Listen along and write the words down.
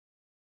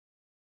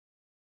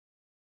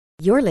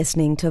You're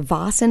listening to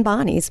Voss and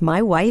Bonnie's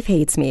My Wife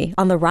Hates Me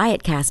on the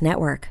Riotcast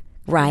Network.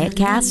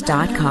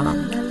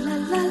 Riotcast.com.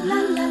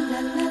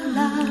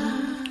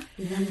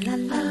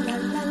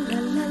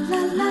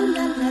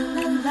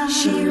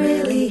 She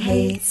really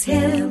hates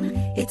him,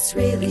 it's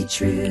really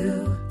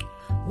true.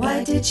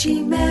 Why did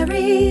she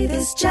marry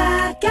this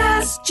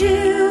jackass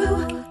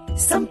Jew?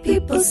 Some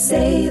people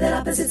say that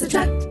opposites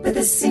attract, but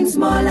this seems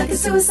more like a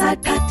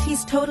suicide pact.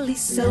 He's totally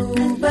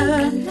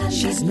sober,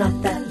 she's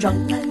not that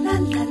drunk.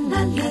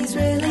 He's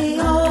really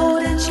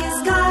old and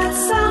she's got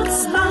some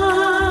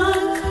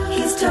spunk.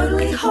 He's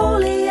totally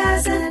holy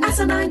as an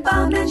asinine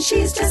bomb, and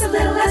she's just a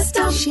little less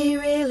dumb. She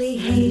really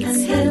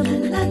hates him,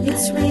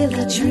 it's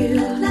really true.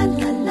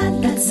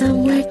 But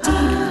somewhere deep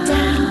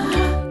down,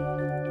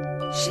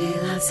 she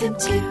loves him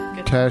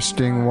too.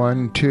 Testing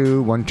 1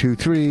 2 1 2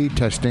 3.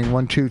 Testing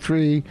 1 2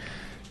 3.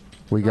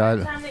 We got.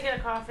 Time to get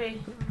a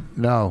coffee.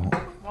 No.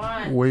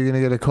 Why? Where are you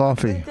gonna get a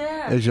coffee? Right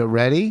there. Is it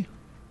ready?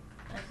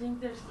 I think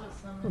there's still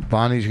some.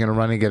 Bonnie's gonna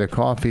run and get a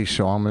coffee,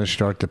 so I'm gonna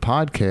start the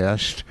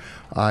podcast.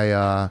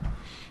 I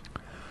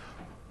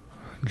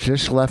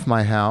just left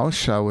my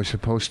house. I was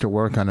supposed to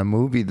work on a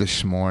movie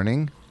this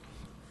morning,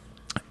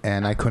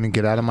 and I couldn't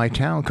get out of my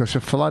town because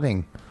of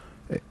flooding.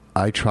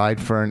 I tried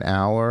for an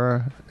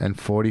hour and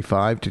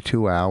 45 to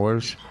 2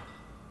 hours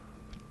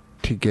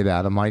to get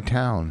out of my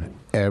town.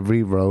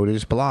 Every road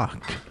is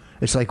blocked.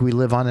 It's like we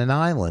live on an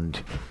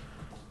island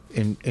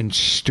in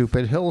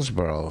stupid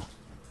Hillsborough.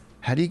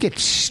 How do you get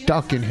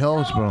stuck in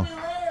Hillsborough?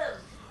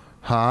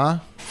 Huh?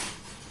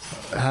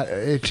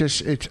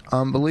 It's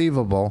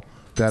unbelievable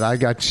that I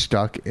got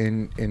stuck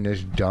in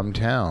this dumb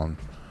town.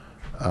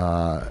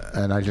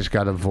 And I just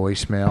got a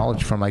voicemail.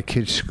 It's from my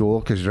kids' school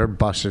because their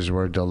buses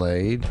were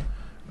delayed.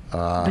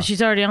 But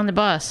she's already on the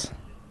bus.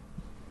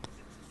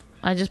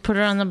 I just put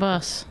her on the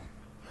bus.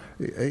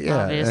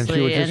 Yeah, obviously. and she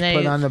was just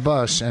put on the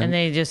bus. And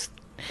they just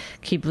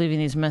keep leaving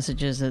these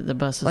messages that the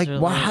buses like, are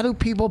well, late. how do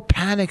people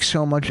panic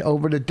so much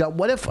over the...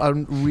 What if a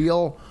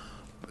real,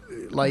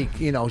 like,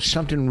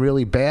 something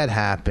really bad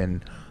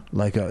happened,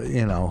 like,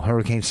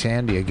 Hurricane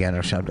Sandy again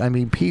or something? I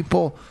mean,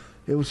 people...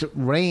 It was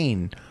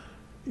rain,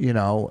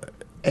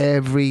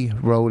 every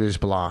road is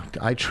blocked.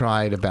 I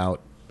tried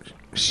about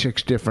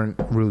 6 different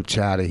routes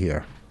out of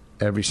here.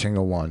 Every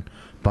single one.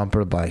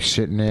 Bumper by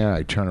sitting there.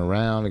 I turn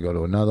around. I go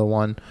to another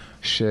one.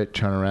 Sit,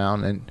 turn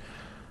around. And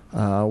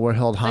we're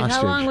held hostage.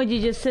 How long would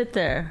you just sit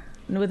there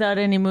without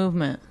any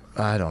movement?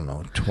 I don't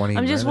know, 20 minutes.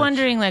 I'm just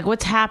wondering,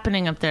 what's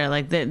happening up there?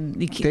 Like,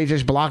 they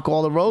just block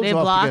all the roads They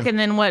off block, again. and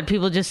then what?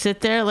 People just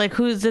sit there? Like,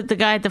 who's the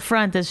guy at the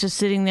front that's just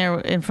sitting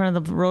there in front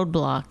of the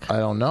roadblock? I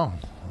don't know.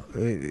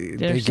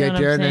 They get what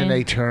there I'm and then saying?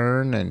 they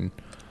turn and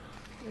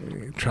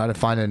try to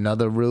find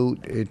another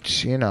route.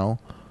 It's,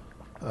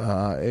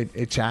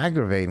 it's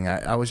aggravating.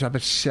 I was up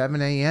at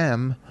 7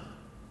 a.m.,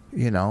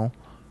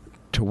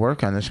 to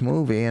work on this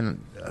movie,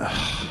 and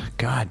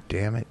God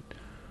damn it.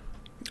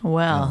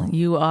 Well,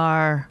 you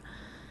are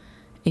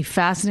a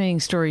fascinating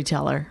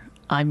storyteller.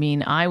 I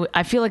mean,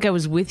 I feel like I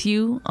was with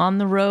you on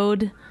the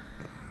road.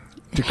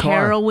 The car.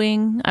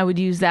 Harrowing, I would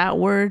use that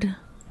word.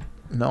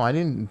 No, I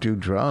didn't do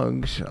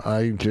drugs.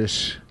 I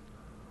just,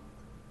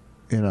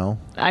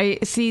 I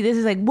see. This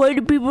is like, why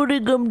do people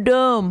think I'm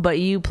dumb? But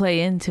you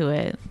play into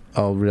it.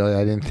 Oh, really?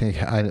 I didn't think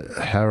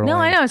heroin. No,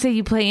 I know. I say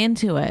you play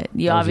into it.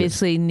 You Was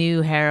obviously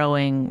knew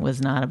harrowing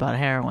was not about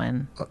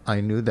heroin.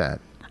 I knew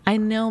that. I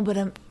know,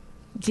 but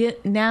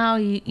now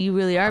you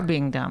really are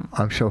being dumb.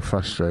 I'm so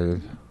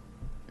frustrated.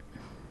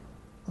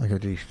 I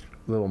got these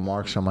little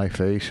marks on my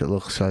face. It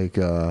looks like...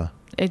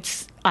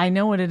 I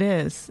know what it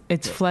is.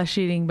 It's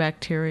flesh-eating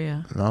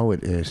bacteria. No,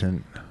 it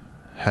isn't.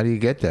 How do you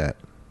get that?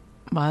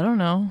 I don't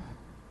know.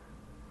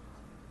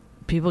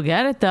 People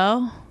get it,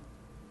 though.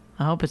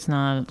 I hope it's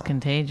not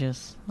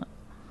contagious.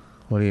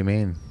 What do you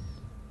mean?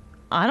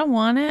 I don't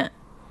want it.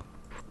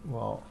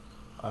 Well,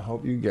 I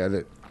hope you get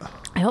it.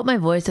 I hope my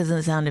voice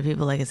doesn't sound to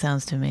people like it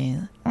sounds to me.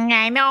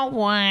 I don't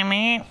want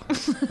it.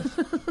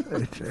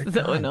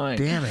 So annoying.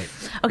 Damn it.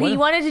 Okay, you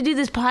wanted to do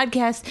this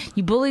podcast.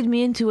 You bullied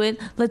me into it.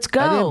 Let's go.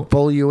 I didn't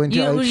bully you into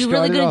it. You're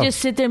really going to just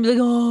sit there and be like,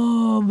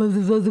 oh,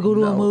 I'm supposed to go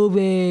to a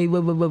movie.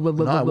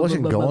 No, I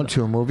wasn't going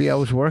to a movie. I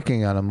was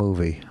working on a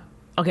movie.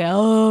 Okay,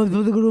 I'm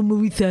supposed to go to a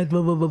movie set.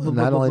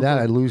 Not only that,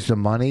 I lose the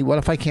money. What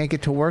if I can't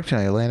get to work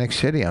tonight, Atlantic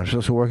City? I'm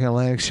supposed to work in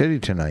Atlantic City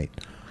tonight.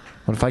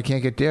 What if I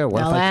can't get there? What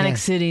if I Atlantic can't?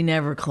 City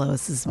never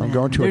closes, man. I'm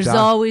going to There's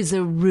always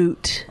a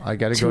route. I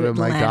got to go to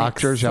my Atlantic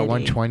doctor's at City.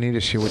 120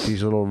 to see what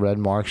these little red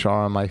marks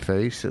are on my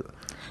face.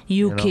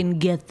 You can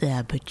get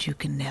there, but you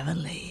can never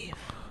leave.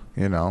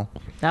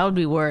 That would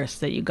be worse,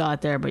 that you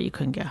got there, but you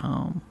couldn't get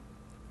home.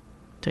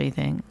 Do you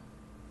think?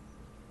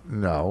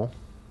 No.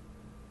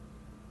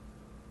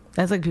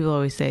 That's like people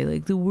always say,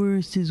 like, the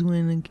worst is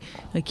when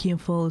I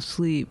can't fall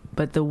asleep.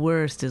 But the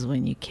worst is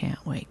when you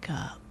can't wake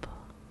up.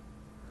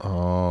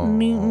 Oh.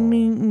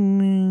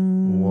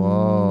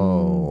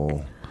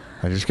 Whoa.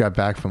 I just got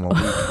back from a week.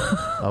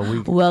 A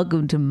week.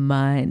 Welcome to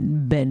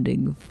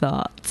Mind-Bending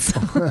Thoughts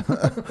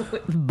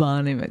with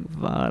Bonnie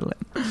McFarlane.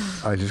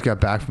 I just got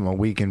back from a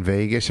week in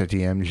Vegas at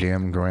the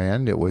MGM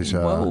Grand. It was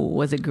Whoa,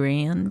 was it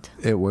grand?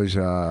 it was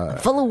Full of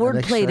an wordplay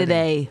exciting-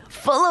 today.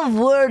 Full of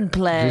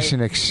wordplay. Just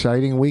an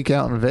exciting week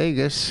out in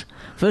Vegas.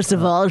 First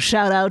of all,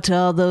 shout out to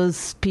all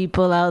those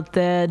people out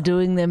there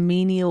doing their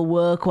menial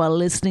work while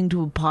listening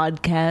to a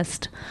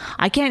podcast.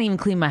 I can't even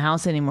clean my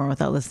house anymore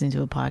without listening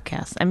to a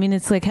podcast. I mean,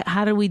 it's like,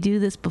 how did we do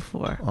this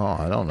before? Oh,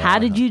 I don't know. How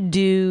did you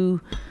do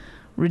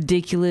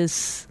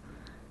ridiculous?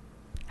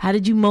 How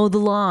did you mow the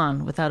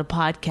lawn without a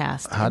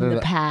podcast in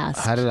the past?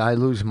 How did I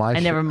lose my? I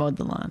never mowed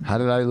the lawn. How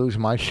did I lose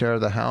my share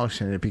of the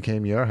house and it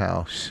became your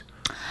house?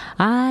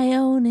 I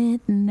own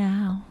it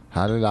now.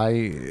 How did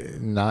I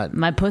not?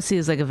 My pussy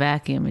is like a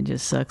vacuum. It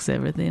just sucks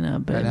everything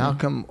up. And how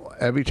come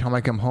every time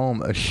I come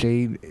home, a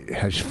shade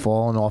has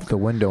fallen off the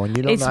window and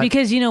you don't? It's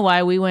because you know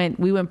why we went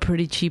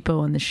pretty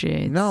cheapo on the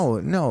shades.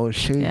 No,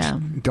 shades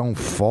don't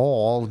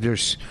fall.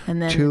 There's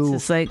And then two. it's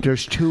just like,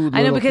 there's two.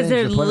 I know little because things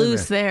they're to put in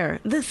loose there.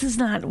 This is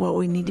not what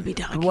we need to be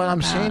talking about. What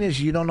I'm saying is,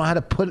 you don't know how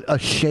to put a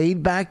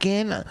shade back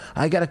in.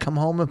 I got to come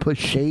home and put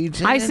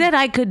shades in. I said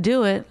I could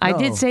do it. I No.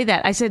 did say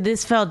that. I said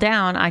this fell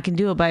down. I can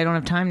do it, but I don't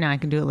have time now. I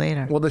can do it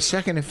later. Well, the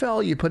second it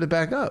fell, you put it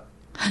back up.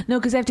 No,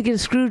 because I have to get a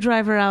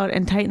screwdriver out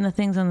and tighten the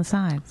things on the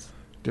sides.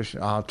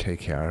 I'll take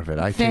care of it.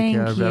 I take Thank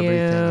care of you.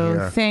 everything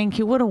here. Thank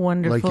you. What a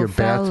wonderful Like your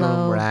bathroom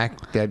fellow.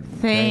 rack. That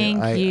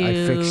Thank I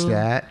fixed you.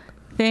 that.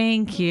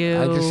 Thank you.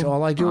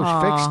 All I do is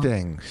Aw, fix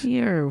things.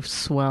 You're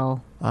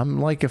swell. I'm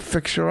like a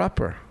fixer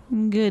upper.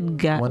 Good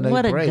guy. When they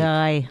What break. a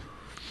guy.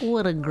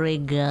 What a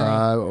great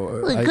guy.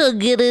 I could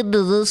get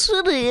into the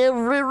city.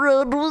 Every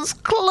road was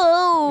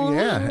closed.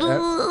 Yeah,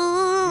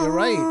 you're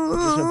right.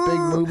 There's a big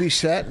movie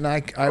set, and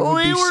I would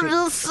We be. were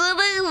just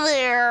sitting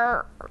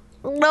there.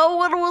 No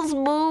one was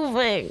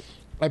moving.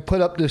 I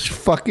put up this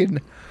fucking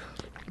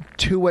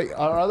two-way.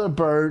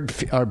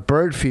 Our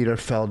bird feeder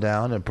fell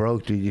down and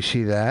broke. Did you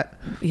see that?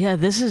 Yeah,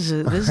 this is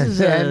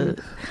then-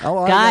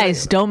 I guys,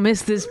 gotta- don't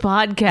miss this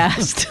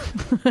podcast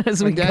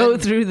as we And then go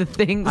through the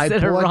things I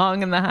that are bought-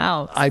 wrong in the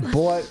house. I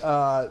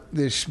bought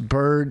this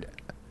bird,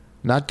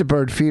 not the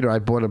bird feeder. I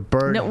bought a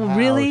bird. No, house.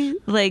 really?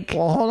 Like,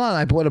 Well, hold on.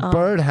 I bought a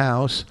bird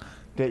house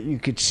that you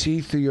could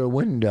see through your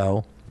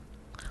window.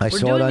 I we're saw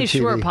it doing on a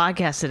short TV.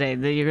 podcast today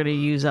that you're going to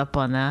use up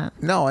on that.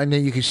 No, and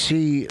then you could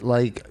see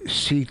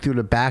through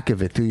the back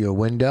of it through your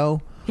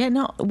window. Yeah,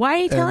 no. Why are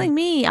you telling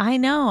me? I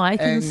know. I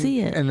can And,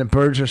 see it. And the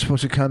birds are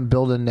supposed to come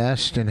build a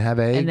nest and have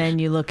eggs. And then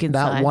you look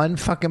inside. Not one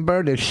fucking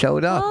bird has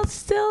showed up. Well, it's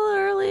still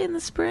early in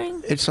the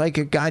spring. It's like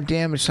a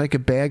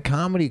bad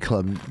comedy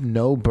club.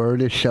 No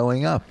bird is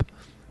showing up.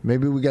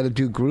 Maybe we got to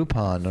do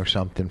Groupon or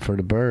something for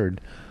the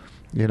bird.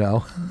 You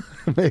know,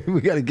 maybe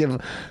we got to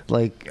give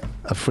like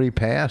a free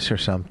pass or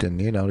something.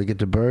 You know, to get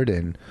the bird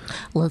in.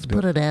 Let's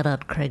put an ad on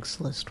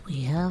Craigslist.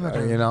 We have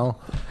it. You know,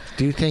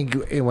 do you think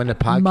when the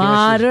podcast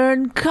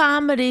Modern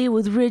comedy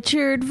with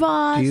Richard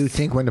Voss. do you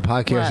think when the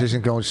podcast What?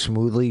 isn't going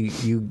smoothly,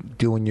 you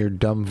doing your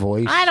dumb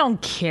voice I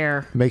don't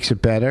care. makes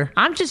it better?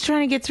 I'm just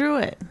trying to get through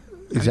it.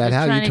 Is that just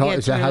how trying you to talk? get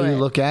Is that how through you it.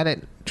 look at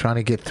it? Trying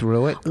to get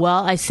through it?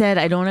 Well, I said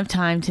I don't have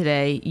time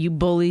today. You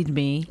bullied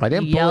me. I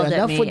didn't you yelled bully. at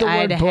Enough me. with the I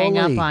had word to hang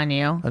bully. up on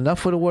you.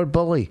 Enough with the word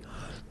bully.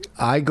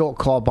 I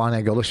call Bonnie.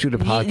 I go, let's do the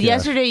podcast.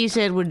 Yesterday you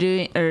said we're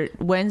doing, or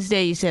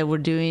Wednesday you said we're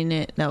doing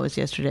it. That was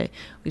yesterday.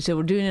 We said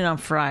we're doing it on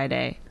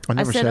Friday. I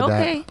never said said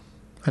that. okay.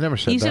 I never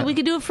said You that. said we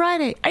could do it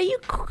Friday. Are you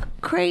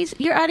crazy?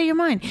 You're out of your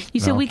mind. You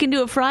said No. we can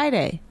do it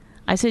Friday.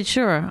 I said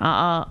sure.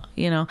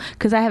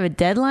 Because I have a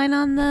deadline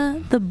on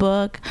the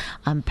book.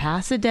 I'm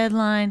past the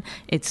deadline.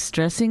 It's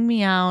stressing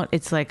me out.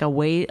 It's like a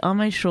weight on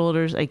my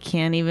shoulders. I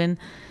can't even.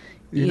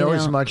 You know,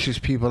 as much as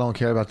people don't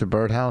care about the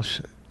birdhouse,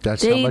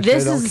 that's how much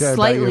This they don't is care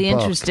slightly about your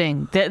book.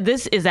 interesting.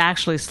 This is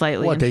actually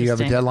slightly What? That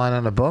interesting. you have a deadline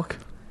on a book?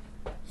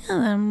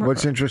 Yeah,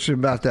 What's interesting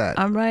about that?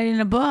 I'm writing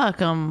a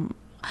book.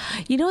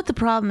 You know what the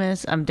problem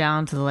is? I'm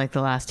down to the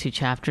last 2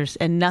 chapters,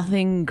 and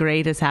nothing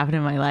great has happened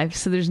in my life.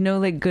 So there's no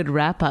good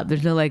wrap up.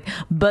 There's no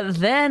but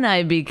then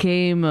I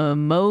became a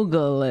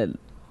mogul at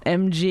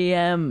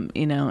MGM.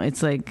 You know,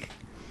 it's like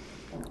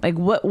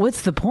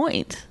what's the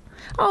point?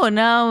 Oh,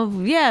 now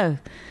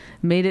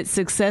made it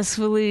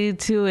successfully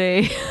to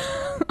a.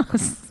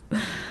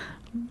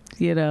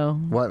 You know,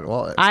 What?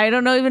 Well, I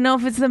don't even know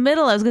if it's the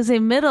middle. I was gonna say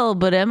middle,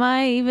 but am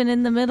I even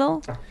in the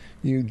middle?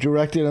 you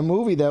directed a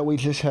movie that we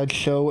just had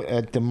show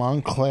at the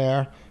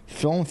Montclair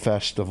Film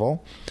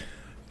Festival.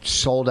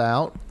 Sold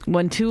out.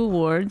 Won 2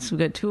 awards. We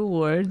got 2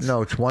 awards.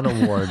 No, it's one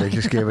award. They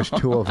just gave us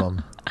 2 of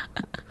them.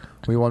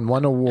 We won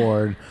 1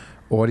 award,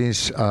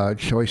 Audience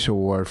Choice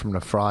Award from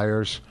the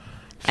Friars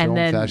Film And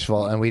then-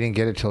 Festival, and we didn't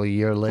get it till a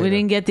year later. We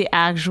didn't get the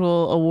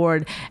actual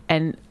award,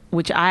 and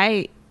which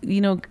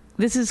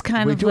this is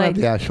kind We of do like have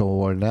the actual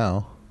award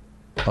now.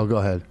 Oh, go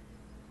ahead.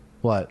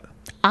 What?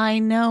 I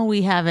know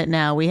we have it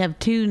now. We have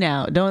 2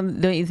 now.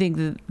 Don't you think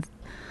that?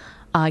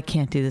 I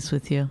can't do this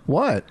with you.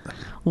 What?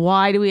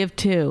 Why do we have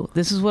 2?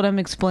 This is what I'm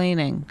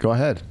explaining. Go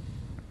ahead.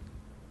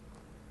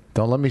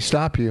 Don't let me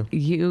stop you.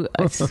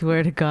 I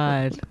swear to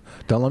God,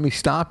 Don't let me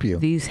stop you.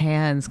 these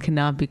hands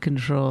cannot be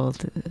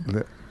controlled.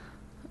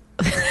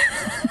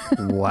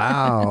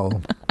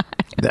 Wow.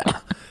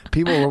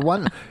 People were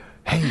wondering,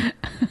 hey,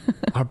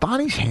 are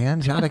Bonnie's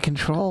hands out of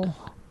control?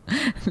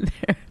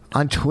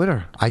 On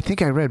Twitter, I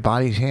think I read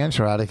Bonnie's hands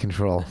are out of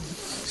control.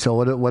 So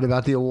what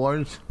about the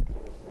awards?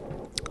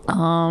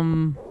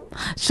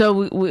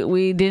 So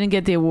we didn't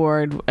get the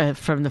award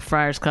from the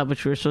Friars Club,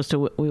 which we were supposed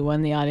to. We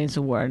won the audience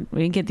award.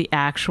 We didn't get the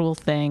actual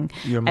thing.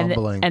 You're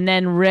mumbling. And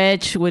then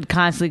Rich would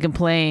constantly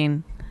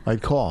complain.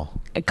 I'd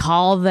call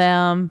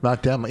Them.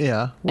 Not them,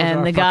 yeah.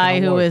 And the guy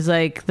who was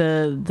like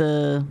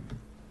the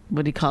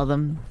what do you call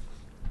them?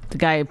 The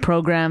guy who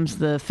programs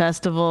the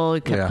festival. We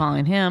kept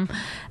calling him,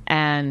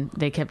 and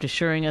they kept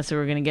assuring us that we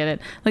were going to get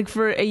it. Like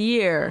for a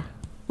year,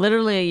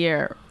 literally a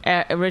year.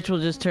 Rich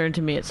will just turn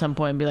to me at some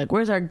point and be like,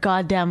 "Where's our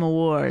goddamn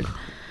award?"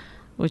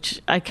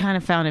 Which I kind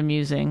of found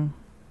amusing.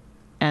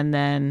 And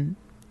then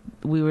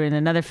we were in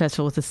another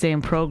festival with the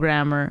same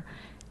programmer,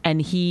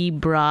 and he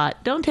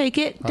brought. Don't take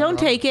it. Don't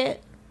take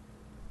it.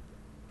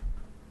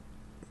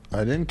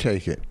 I didn't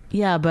take it.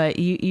 Yeah, but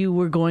you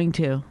were going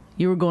to.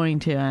 You were going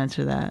to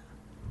answer that.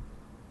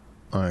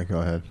 All right, go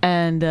ahead.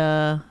 And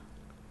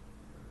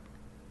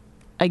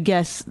I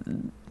guess,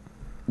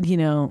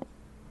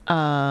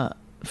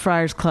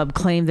 Friars Club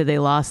claimed that they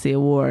lost the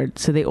award,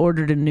 so they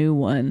ordered a new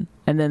one,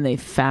 and then they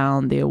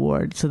found the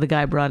award. So the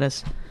guy brought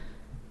us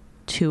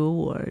 2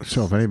 awards.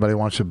 So if anybody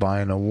wants to buy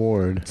an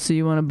award. So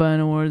you want to buy an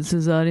award? This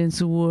is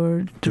Audience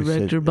Award,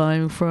 Director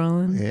Bonnie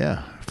McFarlane.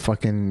 Yeah,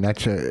 fucking,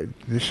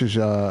 this is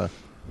a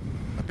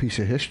piece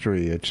of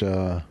history. It's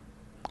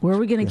Where are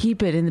we going to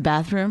keep it? In the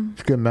bathroom?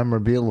 It's good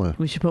memorabilia.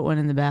 We should put one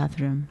in the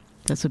bathroom.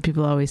 That's what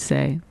people always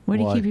say. Where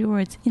do you keep your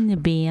awards? In the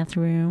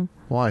bathroom.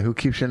 Why? Who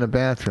keeps it in the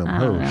bathroom? I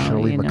don't Who? know,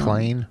 Shirley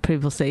MacLaine?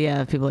 People say,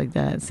 yeah, people like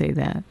that say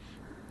that.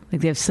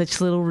 Like they have such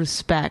little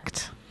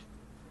respect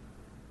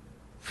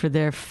for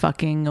their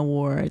fucking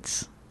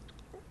awards.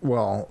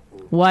 Well,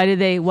 why do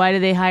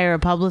they hire a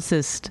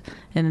publicist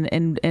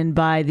and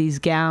buy these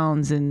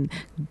gowns and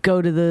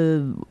go to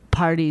the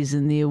parties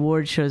and the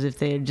award shows if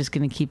they're just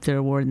going to keep their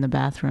award in the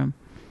bathroom?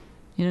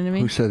 You know what I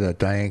mean? Who said that?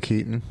 Diane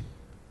Keaton?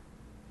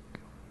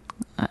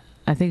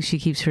 I think she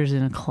keeps hers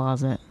in a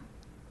closet.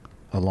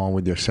 Along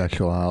with your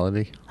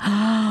sexuality?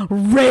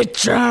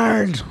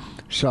 Richard!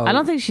 So I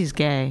don't think she's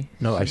gay.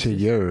 No, I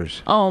said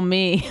yours. Oh,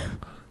 me.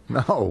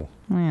 No.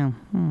 Yeah.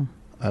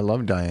 I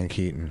love Diane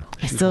Keaton.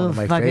 I still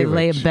fucking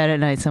lay in bed at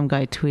night. Some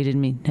guy tweeted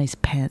me, nice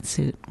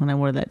pantsuit, when I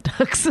wore that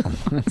tux.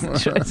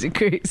 It drives me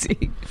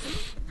crazy.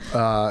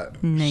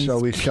 Nice so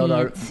we showed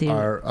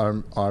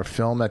pantsuit. our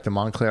film at the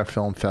Montclair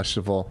Film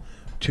Festival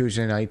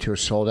Tuesday night to a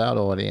sold-out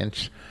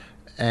audience.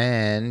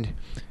 And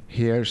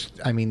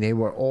they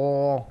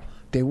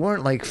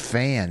weren't like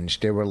fans.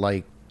 They were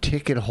like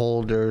ticket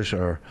holders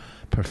or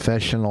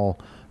professional.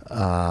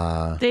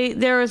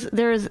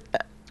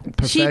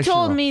 She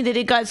told me that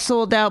it got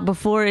sold out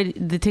before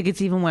the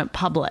tickets even went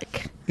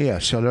public. Yeah,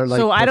 so they're like.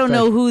 So I don't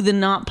know who the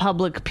not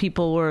public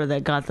people were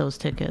that got those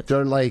tickets.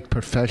 They're like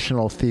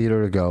professional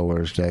theater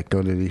goers that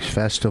go to these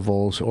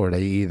festivals, or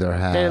they either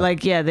have. They're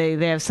like, yeah, they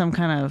have some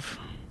kind of.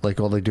 Like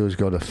all they do is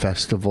go to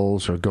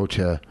festivals or go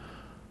to.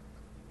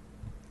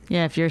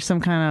 Yeah, if you're some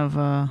kind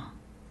of.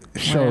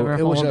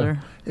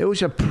 It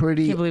was a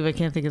pretty. I can't believe I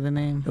can't think of the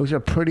name. It was a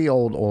pretty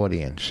old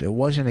audience. It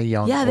wasn't a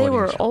young. Yeah, they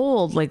audience. were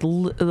old,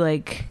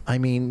 like. I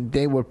mean,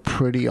 they were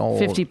pretty old.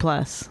 50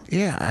 plus.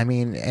 Yeah, I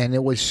mean, and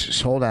it was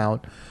sold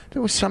out.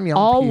 There was some young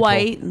all people.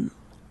 White.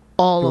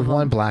 All there of was them.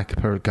 one black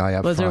guy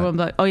up was front. there one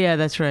black? Oh yeah,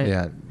 that's right.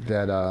 Yeah,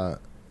 that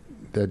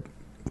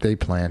they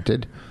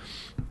planted,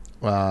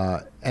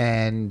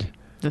 and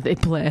that they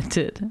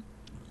planted.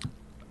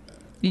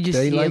 You just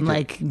see him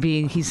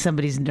he's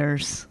somebody's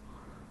nurse.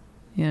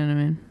 You know what I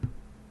mean?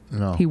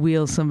 No. He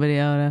wheels somebody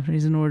out after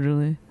he's an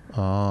orderly.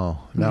 Oh,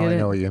 now I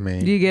know what you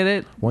mean. Do you get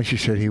it? Once you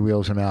said he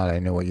wheels him out, I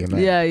know what you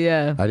meant.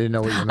 Yeah. I didn't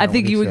know what you meant. I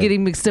think you were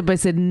getting mixed up. I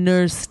said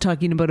nurse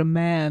talking about a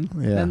man,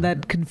 and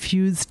that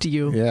confused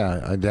you.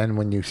 Yeah, and then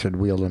when you said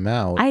wheel him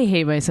out. I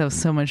hate myself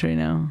so much right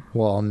now.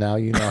 Well, now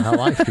you know how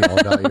I feel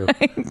about you.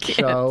 I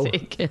can't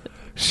take it.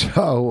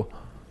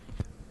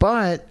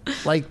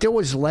 But, there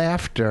was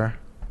laughter.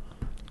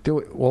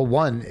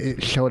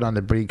 It showed on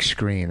the big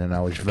screen, and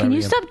I was very... Can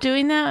you stop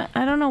doing that?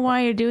 I don't know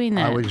why you're doing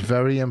that. I was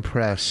very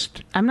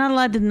impressed. I'm not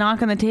allowed to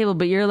knock on the table,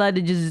 but you're allowed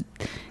to just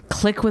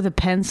click with a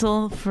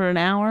pencil for an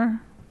hour?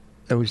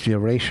 It was the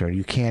eraser.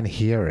 You can't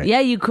hear it.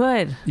 Yeah, you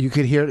could. You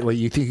could hear it. Wait,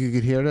 you think you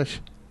could hear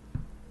this?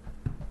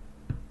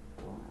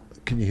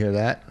 Can you hear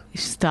that?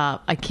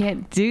 Stop. I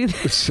can't do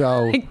this.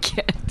 So I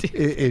can't do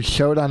it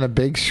showed on a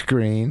big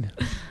screen,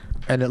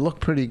 and it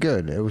looked pretty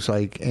good. It was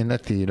in the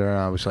theater, and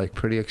I was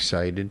pretty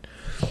excited.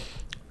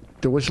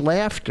 There was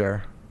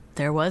laughter.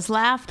 There was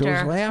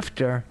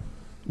laughter.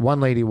 One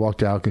lady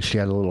walked out because she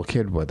had a little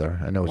kid with her.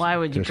 Why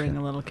would you bring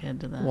a little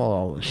kid to that?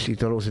 Well, she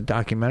thought it was a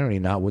documentary,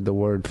 not with the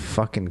word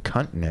fucking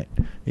cunt in it.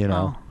 You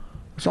know,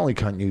 it's only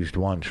cunt used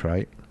once,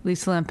 right?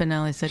 Lisa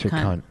Lampanelli said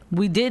cunt.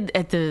 We did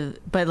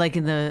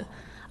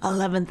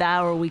 11th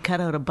hour, we cut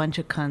out a bunch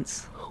of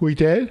cunts. We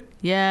did?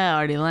 Yeah,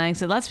 Artie Lang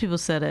said. Lots of people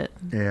said it.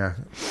 Yeah.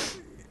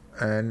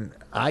 And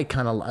I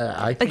kind of...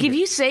 I think Like, if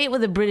you say it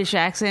with a British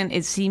accent,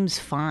 it seems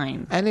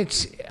fine. And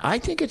I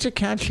think it's a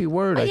catchy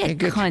word. Oh, I yeah,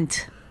 think it's...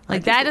 cunt.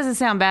 Like, that doesn't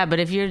sound bad, but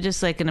if you're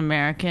just like an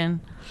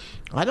American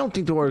I don't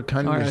think the word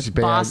cunt or is a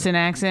bad. Boston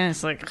accent,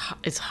 it's like,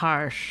 it's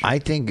harsh. I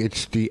think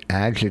it's the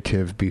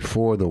adjective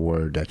before the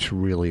word that's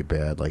really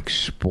bad, like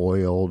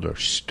spoiled or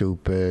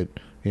stupid.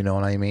 You know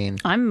what I mean?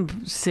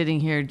 I'm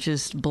sitting here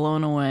just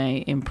blown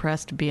away,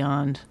 impressed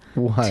beyond...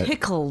 What?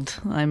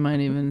 Tickled, I might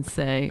even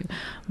say,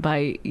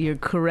 by your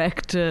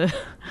correct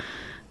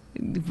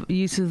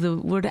use of the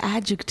word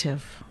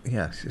adjective.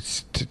 Yes,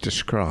 it's to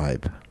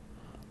describe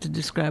To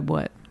describe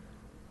what?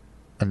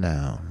 a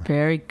noun.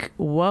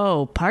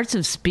 Whoa, parts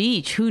of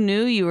speech. Who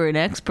knew you were an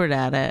expert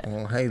at it?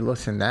 Well, hey,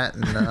 listen, that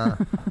and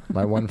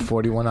my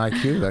 141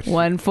 IQ. That's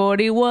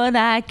 141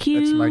 IQ.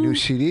 That's my new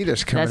CD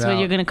that's coming out. That's what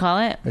you're going to call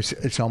it?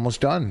 It's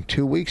almost done.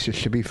 2 weeks, it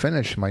should be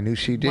finished. My new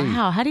CD.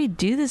 Wow, how do you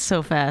do this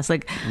so fast?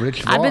 Like,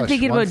 Rich I've been Voss,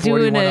 thinking about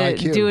 141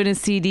 IQ. doing a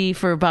CD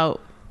for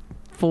about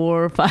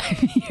 4 or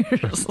 5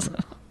 years.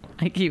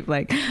 I keep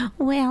like,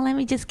 well, let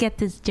me just get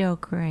this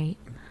joke right.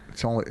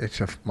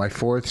 It's my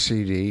fourth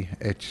CD.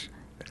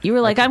 You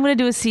were like, I'm going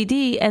to do a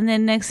CD, and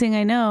then next thing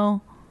I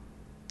know,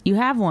 you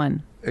have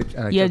one.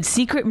 You had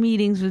secret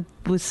meetings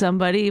with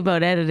somebody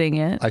about editing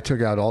it. I took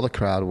out all the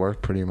crowd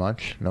work, pretty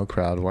much. No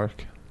crowd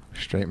work.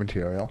 Straight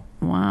material.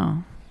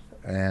 Wow.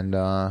 And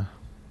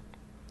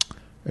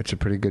it's a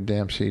pretty good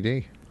damn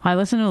CD. I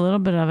listened to a little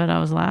bit of it. I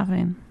was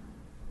laughing.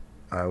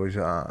 I was,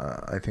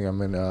 I think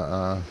I'm in,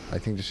 I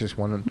think this is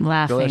one of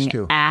Laughing the last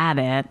two. at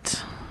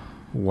it.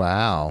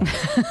 Wow.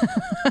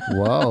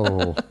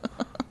 Whoa.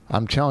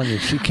 I'm telling you,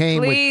 she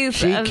came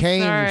Please, with, I'm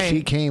sorry.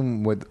 she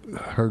came with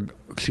her,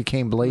 she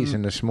came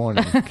blazing this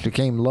morning. She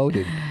came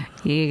loaded.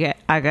 I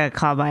got to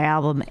call my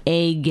album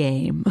A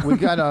Game. We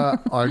got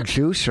our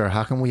juicer.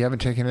 How come we haven't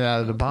taken it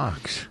out of the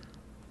box?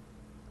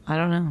 I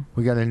don't know.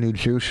 We got a new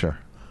juicer.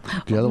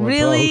 The other one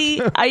Really?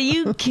 broke. Are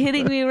you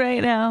kidding me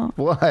right now?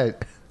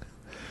 What?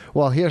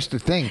 Well, here's the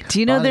thing. Do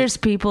you know Bonnie- there's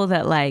people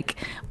that like,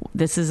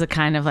 this is a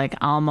kind of like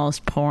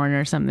almost porn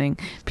or something.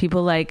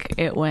 People like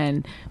it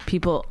when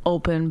people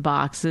open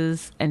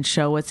boxes and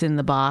show what's in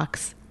the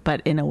box,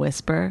 but in a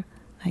whisper.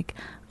 Like,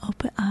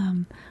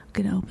 I'm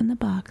going to open the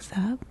box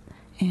up,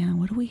 and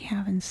what do we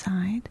have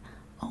inside?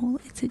 Oh,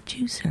 it's a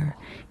juicer.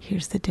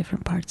 Here's the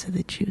different parts of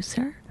the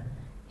juicer.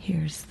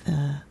 Here's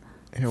the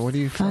Yeah, what do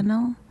you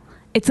funnel.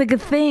 It's like a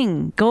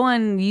thing. Go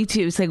on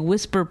YouTube. It's like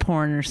whisper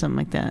porn or something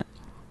like that.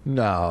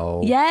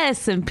 No.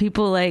 Yes, and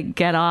people like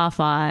get off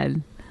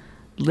on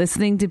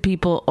listening to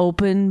people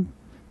open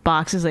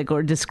boxes like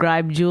or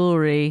describe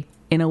jewelry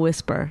in a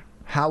whisper.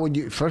 How would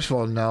you? First of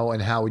all, no,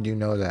 and how would you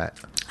know that?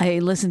 I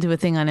listened to a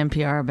thing on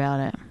NPR about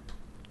it.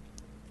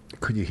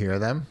 Could you hear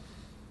them?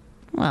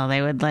 Well,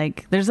 they would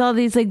like. There's all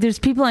these like. There's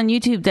people on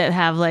YouTube that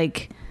have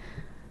like.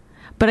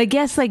 But I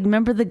guess like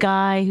remember the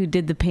guy who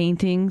did the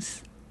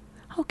paintings?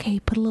 Okay,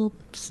 put a little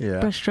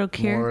brushstroke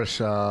here.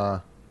 Morris,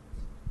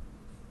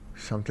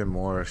 something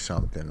more or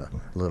something. A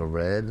little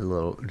red, a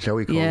little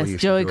Joey Coley. Yes,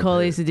 used Joey to do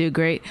Coley it. used to do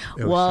great.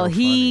 It was Well, so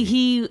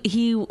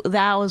he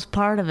that was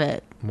part of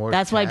it. More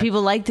That's why cat.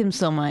 people liked him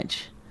so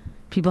much.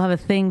 People have a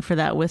thing for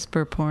that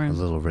whisper A porn.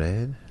 little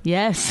red.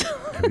 Yes.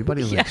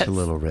 Everybody likes Yes. a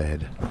little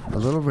red. A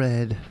little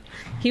red,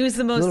 He was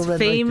the Little most Red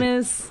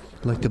famous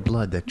like the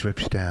blood that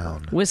drips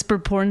down. whisper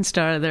porn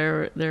star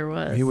there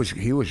was.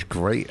 He was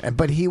great,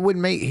 but he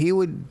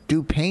would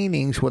do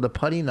paintings with a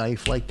putty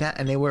knife like that,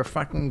 and they were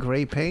fucking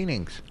great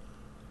paintings.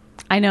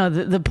 I know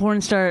the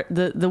porn star,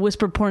 the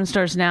whisper porn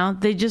stars now.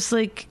 They just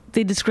like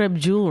they describe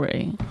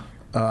jewelry,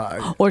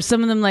 or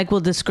some of them like will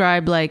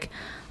describe like,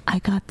 I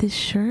got this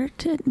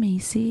shirt at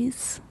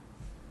Macy's.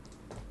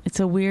 It's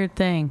a weird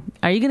thing.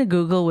 Are you gonna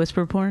Google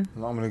whisper porn?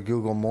 Well, I'm going to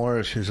Google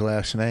Morris, his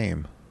last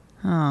name.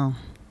 Oh,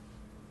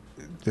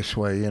 This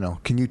way, you know.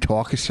 Can you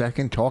talk a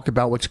second? Talk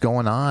about what's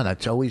going on.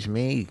 It's always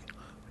me.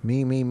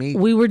 Me.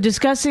 we were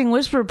discussing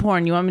whisper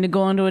porn. You want me to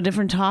go on to a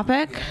different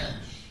topic?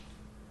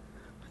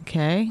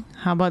 Okay.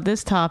 How about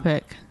this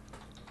topic?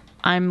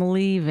 I'm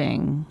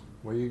leaving.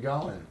 Where you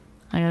going?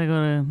 I gotta go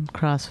to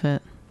CrossFit.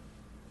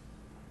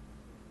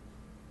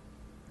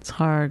 It's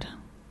hard.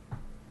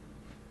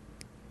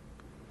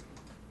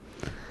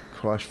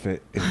 CrossFit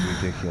is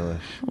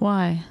ridiculous.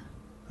 Why?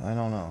 I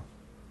don't know.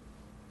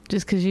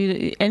 Just because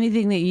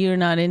anything that you're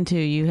not into,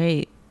 you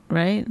hate,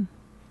 right?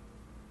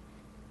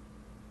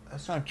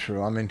 That's not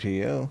true. I'm into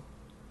you.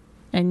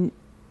 And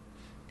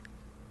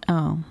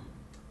oh,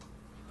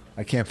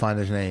 I can't find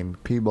his name.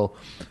 People,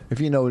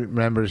 if you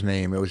remember his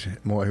name, it was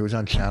more. He was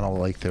on channel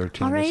like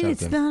 13 all or right. something.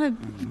 It's not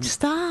a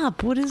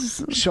stop. What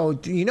is? So,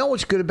 do you know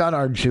what's good about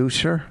our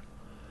juicer?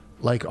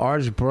 Like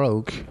ours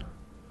broke,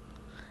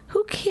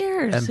 Who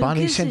cares? and Who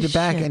Bonnie gives sent a it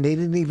back, shit? and they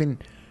didn't even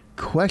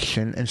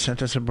question and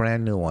sent us a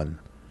brand new one.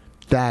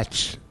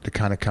 That's the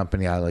kind of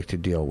company I like to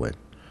deal with.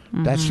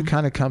 That's the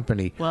kind of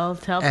company. Well,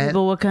 tell And-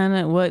 people what kind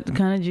of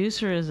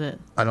juicer is it?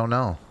 I don't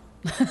know.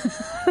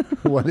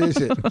 What is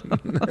it?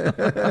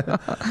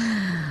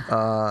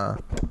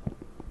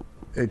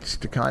 It's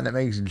the kind that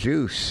makes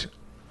juice.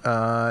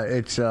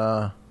 It's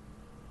what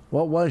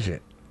was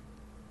it?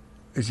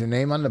 Is the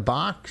name on the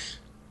box?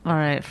 All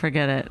right,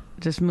 forget it.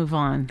 Just move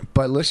on.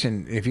 But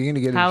listen, if you're gonna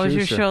get How a was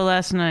your juicer- show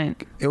last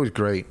night? It was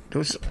great. It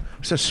was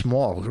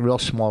a real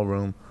small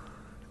room,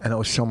 and it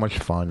was so much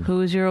fun. Who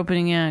was your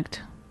opening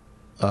act?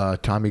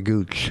 Tommy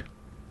Gooch.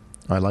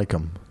 I like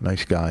him.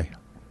 Nice guy.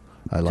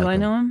 Do I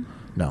know him?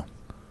 No.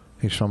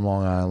 He's from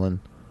Long Island.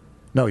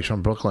 No, he's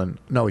from Brooklyn.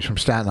 No, he's from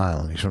Staten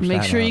Island. He's from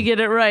Make Staten sure you Island. get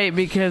it right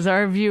because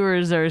our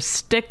viewers are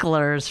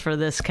sticklers for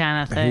this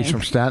kind of thing. He's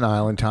from Staten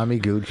Island. Tommy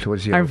Gooch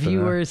was the our opener.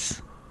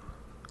 viewers.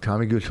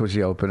 Tommy Gooch was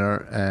the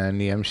opener, and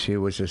the MC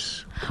was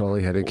this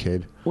curly-headed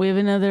kid. We have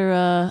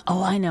another.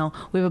 I know.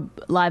 We have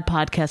a live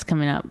podcast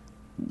coming up.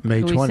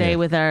 May Can we say 20th.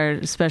 with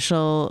our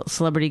special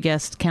celebrity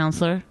guest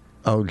counselor?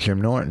 Oh,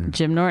 Jim Norton.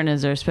 Jim Norton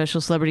is our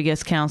special celebrity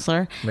guest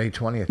counselor. May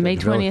 20th. May at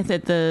the Village. 20th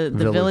at the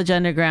Village. Village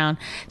Underground.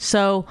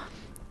 So,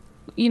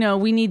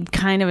 we need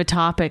kind of a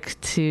topic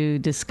to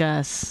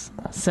discuss.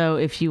 So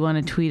if you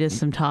want to tweet us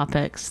some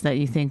topics that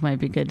you think might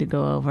be good to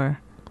go over,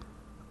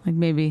 like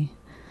maybe,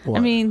 What?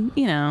 I mean,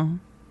 we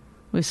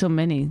have so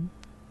many.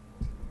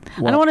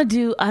 What? I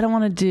don't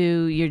want to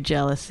do your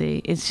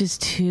jealousy. It's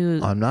just too.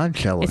 I'm not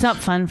jealous. It's not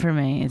fun for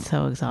me. It's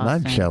so I'm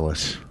exhausting. not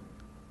jealous.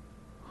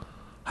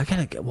 I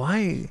gotta get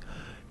why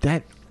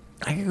that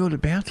I can go to the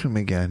bathroom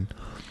again.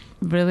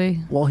 Really?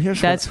 Well,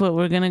 here's That's what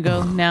we're gonna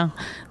go now.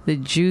 The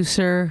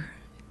juicer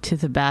to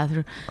the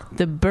bathroom,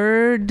 the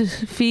bird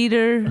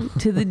feeder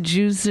to the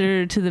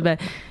juicer to the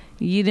bath.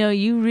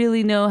 You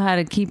really know how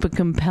to keep a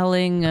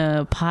compelling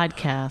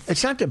podcast.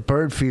 It's not the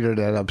bird feeder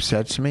that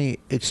upsets me.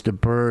 It's the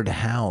bird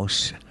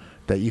house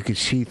that you could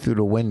see through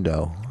the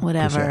window.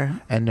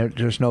 Whatever. And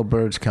there's no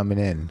birds coming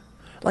in.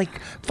 Like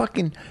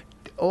fucking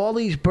all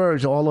these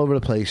birds all over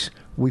the place.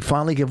 We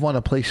finally give one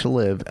a place to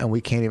live, and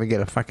we can't even get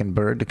a fucking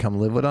bird to come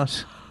live with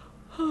us.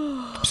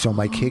 So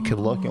my kid could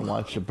look and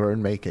watch the bird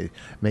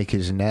make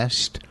his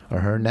nest or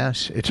her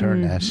nest. It's her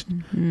nest,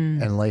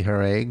 and lay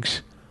her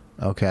eggs.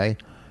 Okay,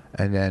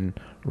 and then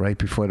right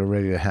before they're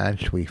ready to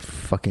hatch, we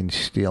fucking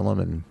steal them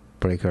and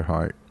break her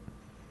heart.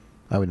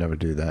 I would never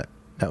do that.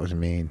 That was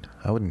mean.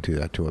 I wouldn't do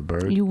that to a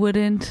bird. You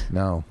wouldn't.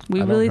 No. We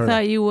I don't really hurt-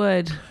 thought you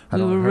would. I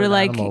We don't were hurt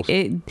like animals.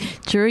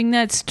 during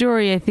that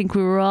story. I think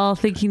we were all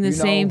thinking the You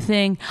same know-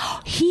 thing.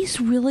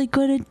 He's really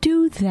going to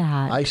do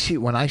that.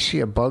 when I see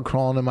a bug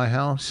crawling in my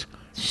house.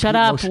 Shut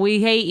up. most- We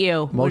hate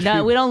you. most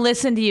people- We don't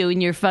listen to you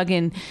and your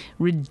fucking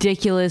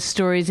ridiculous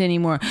stories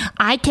anymore.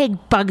 I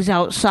take bugs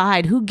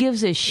outside. Who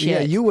gives a shit? Yeah,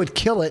 you would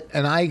kill it,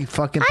 and I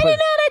fucking. I put, do not.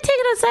 I take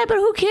it outside, but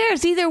who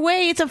cares? Either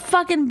way, it's a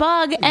fucking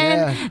bug.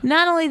 And Yeah.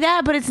 not only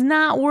that, but it's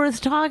not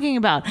worth talking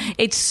about.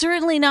 It's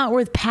certainly not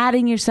worth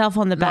patting yourself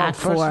on the No, back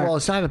first for. of all,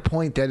 it's not a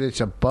point that it's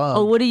a bug.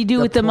 Oh, what do you do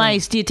with the point-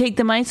 mice? Do you take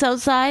the mice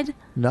outside?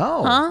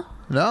 No. Huh?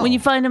 No. When you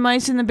find a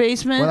mice in the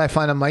basement? When I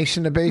find a mice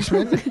in the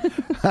basement,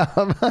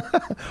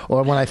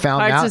 or when I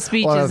found Parts mou- of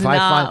speech or is if I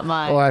not find,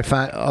 my or I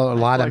found a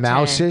lot of forte.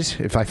 mouses.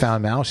 If I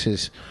found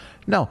mouses,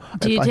 no.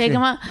 do If you I take see-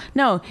 them out?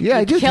 No. Yeah,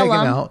 you I do kill take 'em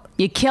 'em. out.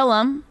 You kill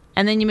them,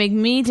 and then you make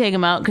me take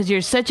them out because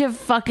you're such a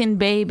fucking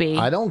baby.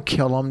 I don't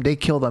kill them. They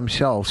kill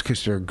themselves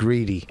because they're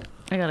greedy.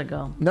 I gotta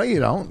go. No, you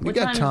don't. You What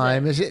got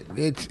time time. Is it?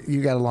 It's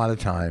you got a lot of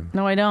time.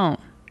 No, I don't.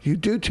 You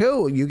do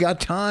too. You got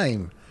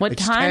time. What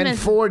it's time is-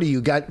 10:40.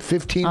 You got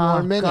 15 Oh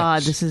more minutes.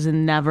 God, this is a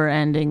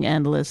never-ending,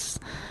 endless,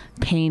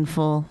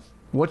 painful.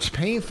 What's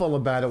painful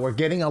about it? We're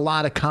getting a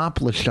lot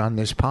accomplished on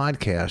this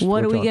podcast.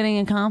 What We're are we talk- getting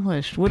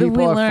accomplished? What have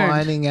People we are learned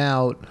finding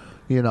out,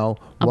 what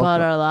about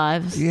the- our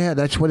lives? Yeah,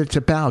 that's what it's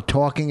about.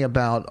 Talking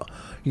about,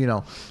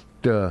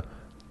 the.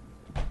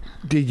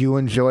 Did you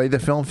enjoy the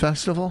film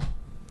festival?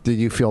 Did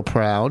you feel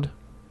proud?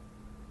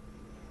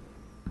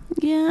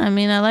 Yeah, I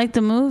mean, I like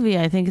the movie.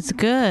 I think it's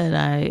good.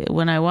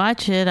 When I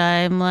watch it,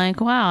 I'm like,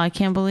 wow, I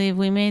can't believe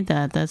we made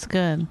that. That's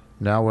good.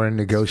 Now we're in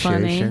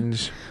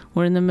negotiations.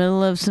 We're in the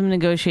middle of some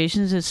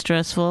negotiations. It's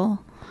stressful.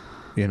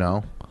 We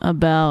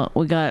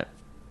got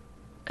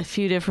a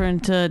few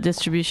different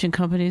distribution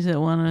companies that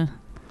want to.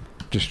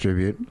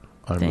 Distribute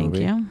our Thank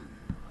movie. you.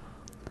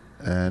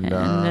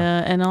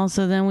 And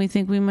also, then we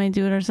think we might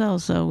do it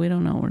ourselves. So we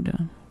don't know what we're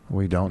doing.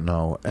 We don't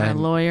know. Our And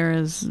lawyer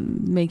is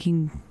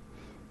making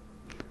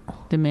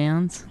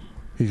demands.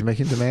 he's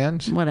making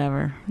demands.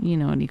 Whatever, you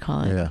know what you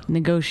call it. Yeah.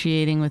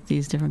 Negotiating with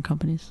these different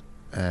companies.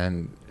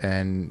 And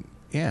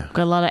yeah.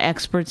 Got a lot of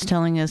experts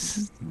telling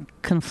us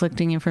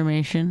conflicting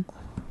information.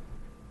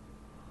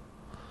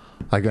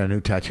 I got a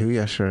new tattoo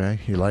yesterday.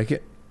 You like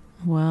it?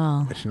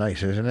 Wow. It's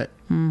nice, isn't it?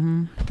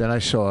 Mm-hmm. Then I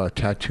saw a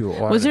tattoo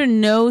artist. Was there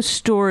no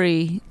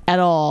story at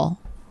all?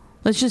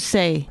 Let's just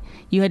say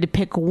you had to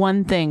pick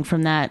one thing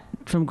from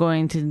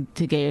going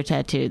to get your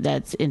tattoo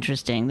that's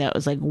interesting, that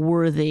was like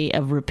worthy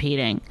of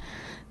repeating.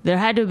 There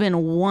had to have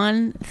been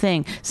one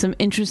thing, some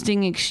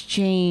interesting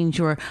exchange,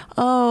 or,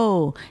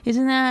 oh,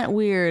 isn't that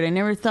weird? I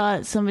never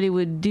thought somebody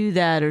would do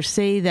that or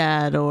say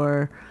that,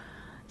 or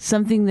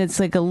something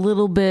that's like a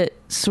little bit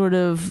sort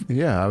of.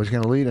 Yeah, I was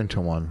going to lead into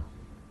one.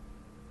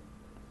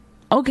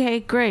 Okay,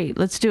 great.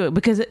 Let's do it,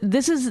 because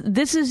this is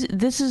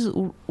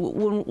when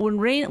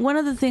Raina, one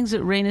of the things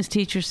that Raina's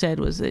teacher said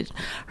was that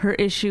her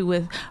issue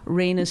with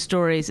Raina's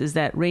stories is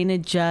that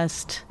Raina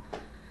just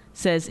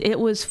says it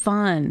was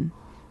fun,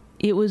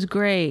 it was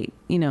great.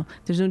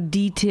 There's no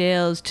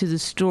details to the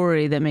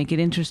story that make it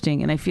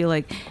interesting, and I feel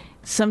like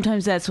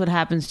sometimes that's what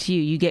happens to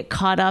you. You get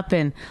caught up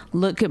in,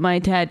 look at my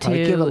tattoo.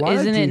 I give a lot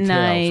Isn't of it details.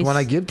 nice? When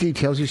I give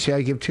details, you say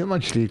I give too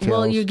much details.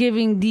 Well, you're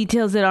giving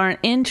details that aren't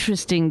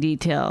interesting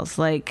details.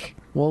 Like,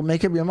 well,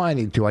 make up your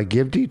mind. Do I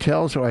give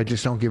details or I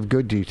just don't give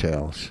good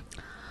details?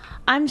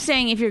 I'm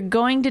saying if you're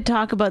going to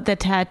talk about the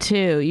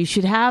tattoo, you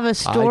should have a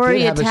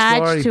story have a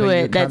attached story, to but you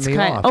it. cut That's me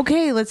kind. off.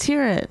 Okay, let's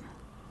hear it.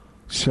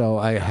 So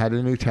I had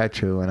a new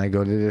tattoo, and I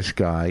go to this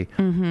guy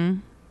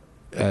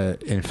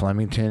in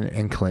Flemington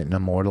and Clinton,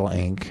 Immortal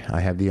Ink. I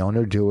have the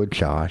owner do it,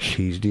 Josh.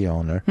 He's the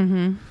owner.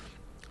 Mm-hmm.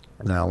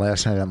 Now,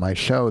 last night at my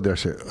show,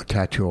 there's a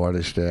tattoo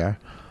artist there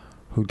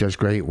who does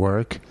great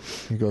work.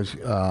 He goes,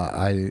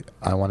 I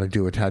want to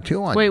do a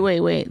tattoo on you.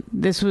 Wait.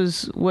 This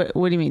was, what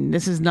do you mean?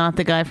 This is not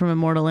the guy from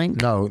Immortal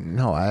Ink? No.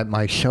 At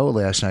my show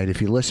last night,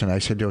 if you listen, I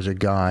said there was a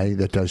guy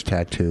that does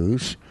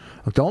tattoos.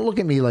 Don't look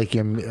at me like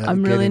you're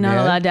I'm really getting not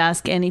mad. allowed to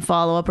ask any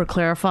follow-up or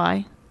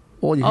clarify?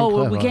 Well, you can We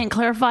clarify. can't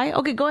clarify?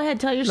 Okay, go ahead.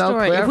 Tell your No,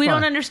 story. If we clarify.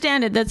 don't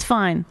understand it, that's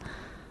fine.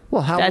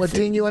 Well, what That's-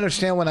 didn't you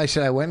understand when I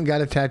said I went and got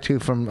a tattoo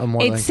from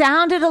Immortal It Ink?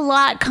 sounded a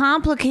lot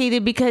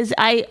complicated because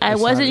I wasn't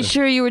sounded-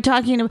 sure you were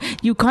talking.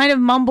 You kind of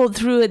mumbled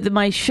through it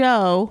my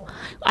show.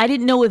 I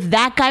didn't know if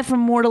that guy from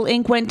Mortal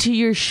Ink went to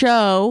your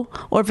show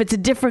or if it's a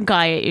different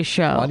guy at your Why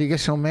show. do you get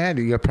so mad?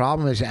 Your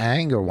problem is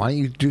anger. Why don't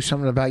you do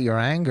something about your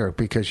anger?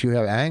 Because you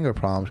have anger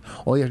problems.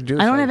 All you have to do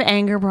is I don't say, have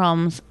anger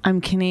problems. I'm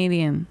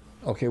Canadian.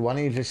 Okay, why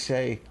don't you just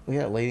say, look at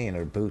that lady in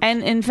her boots.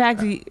 And in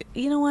fact,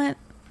 you know what?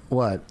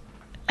 What?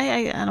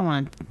 I don't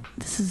want to.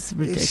 This is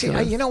ridiculous.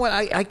 See, you know what?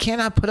 I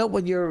cannot put up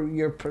with your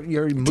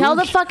moods. Tell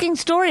the fucking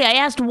story. I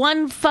asked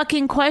one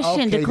fucking question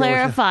Okay, to there was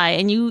clarify,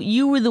 and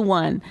you were the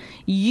one.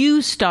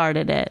 You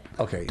started it.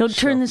 Okay, Don't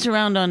turn so- this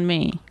around on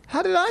me.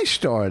 How did I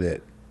start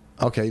it?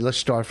 Okay, let's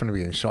start from the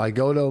beginning. So I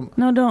go to...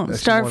 No, don't. That's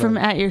Start what from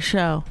I- at your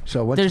show.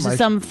 So what's There's my-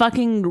 some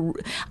fucking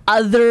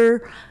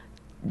other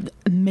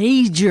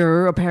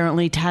major,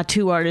 apparently,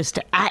 tattoo artist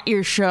at your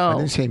I show.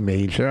 didn't say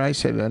major. I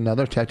said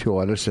another tattoo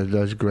artist that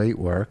does great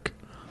work,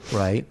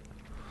 right?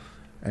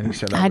 And he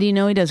said... How do you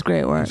know he does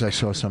great work? Because I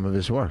saw some of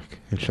his work.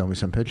 He showed me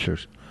some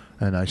pictures.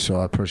 And I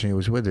saw a person he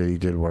was with that he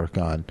did work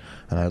on.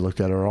 And I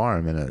looked at her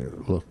arm, and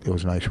it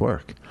was nice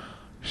work.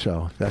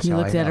 So that's You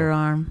how looked I at know. her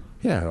arm.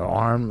 Yeah, her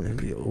arm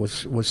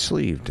was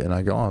sleeved. And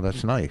I go, oh,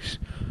 that's nice.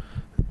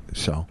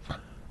 So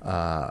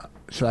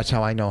that's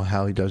how I know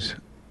how he does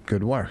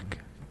good work.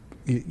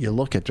 You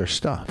look at their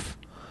stuff.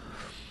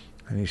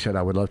 And he said,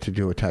 I would love to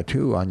do a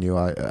tattoo on you.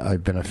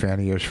 I've been a fan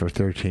of yours for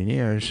 13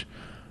 years.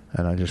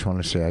 And I just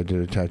want to say I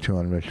did a tattoo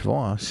on Rich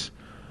Voss.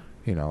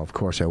 You know, of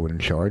course I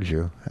wouldn't charge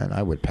you, and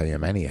I would pay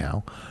him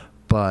anyhow.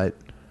 But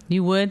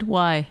You would?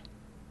 Why?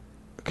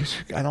 because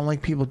I don't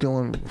like people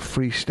doing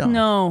free stuff.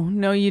 No,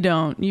 you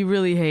don't. You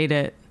really hate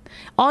it.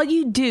 All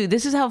you do,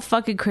 this is how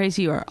fucking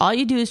crazy you are. All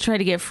you do is try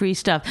to get free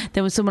stuff.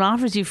 Then when someone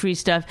offers you free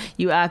stuff,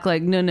 you act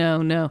like,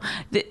 no.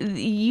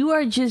 You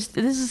are just,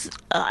 this is,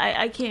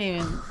 I can't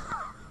even.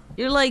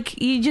 You're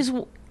like, you just,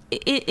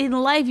 in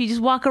life, you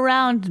just walk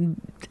around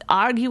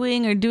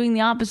arguing or doing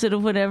the opposite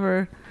of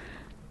whatever.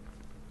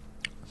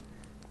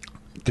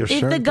 There's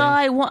If the certain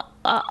guy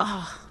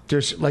things-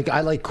 there's like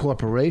I like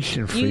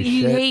corporation free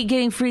you shit. hate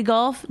getting free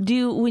golf? Do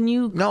you, when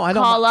you No, I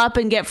don't. call up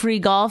and get free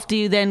golf, do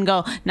you then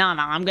go, no,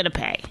 I'm going to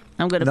pay.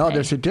 I'm going to No, pay.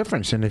 there's a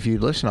difference, and if you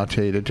listen, I'll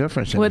tell you the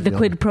difference. And What, if the you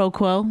quid don't- pro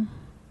quo?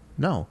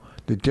 No,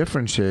 the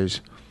difference is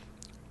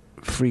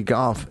free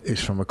golf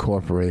is from a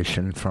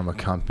corporation, from a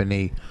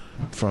company,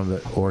 from the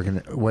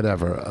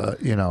whatever,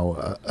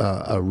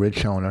 a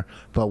rich owner.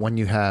 But when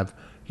you have,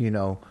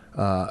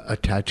 a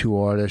tattoo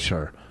artist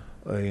or,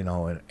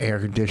 an air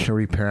conditioner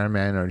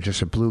repairman or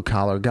just a blue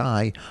collar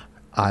guy,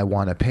 I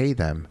want to pay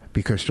them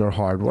because they're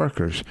hard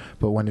workers.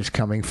 But when it's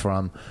coming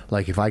from,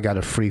 like, if I got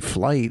a free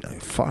flight,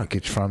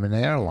 it's from an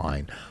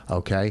airline.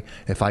 Okay,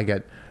 if I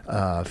get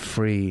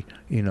free,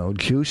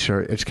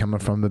 juicer, it's coming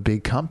from a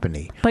big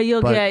company. But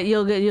you'll try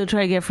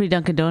to get free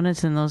Dunkin'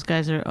 Donuts, and those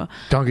guys are.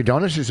 Dunkin'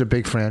 Donuts is a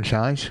big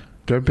franchise.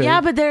 They're big.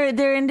 Yeah, but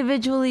they're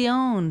individually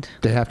owned.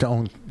 They have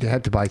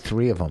to buy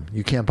 3 of them.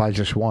 You can't buy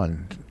just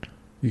one.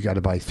 You got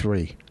to buy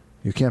 3.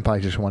 You can't buy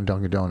just one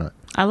Dunkin' Donut.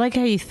 I like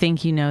how you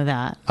think you know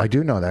that. I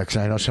do know that because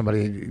I know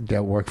somebody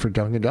that worked for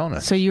Dunkin'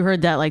 Donuts. So you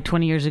heard that like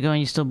 20 years ago,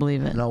 and you still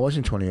believe it? No, it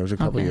wasn't 20 years. It was a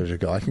couple Okay. years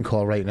ago. I can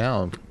call right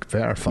now and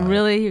verify.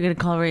 Really? You're gonna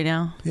call right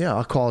now? Yeah,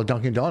 I'll call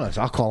Dunkin' Donuts.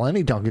 I'll call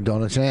any Dunkin'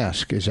 Donuts and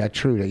ask, is that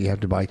true that you have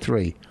to buy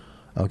 3?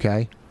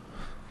 Okay?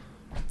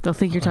 They'll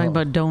think you're talking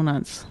about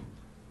donuts.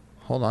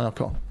 Hold on, I'll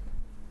call.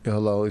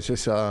 Hello, is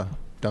this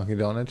Dunkin'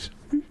 Donuts?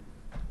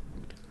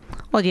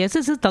 Oh yes,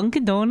 this is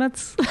Dunkin'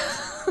 Donuts.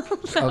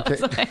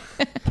 Okay.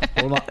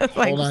 Hold on.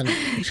 Hold on.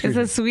 It's Excuse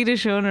a me.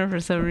 Swedish owner for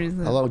some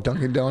reason. Hello,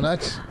 Dunkin'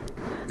 Donuts?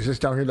 Is this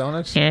Dunkin'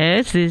 Donuts?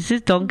 Yes, this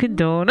is Dunkin'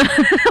 Donuts.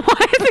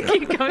 Why do they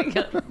keep coming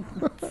up?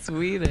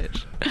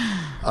 Swedish.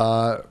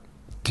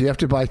 Do you have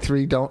to buy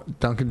 3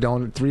 Dunkin'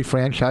 Donut 3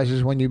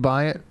 franchises when you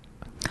buy it?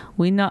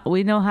 We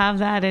don't have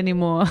that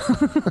anymore.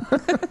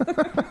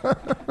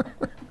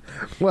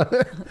 What?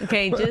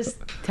 Okay, just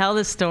tell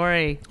the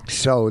story.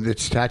 So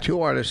this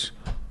tattoo artist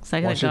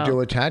Second wants to ago. do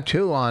a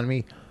tattoo on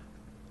me,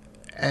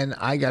 and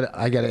I got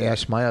to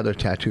ask my other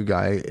tattoo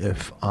guy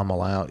if I'm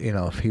allowed,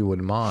 if he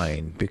would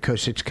mind,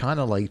 because it's kind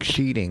of like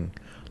cheating.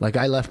 Like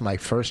I left my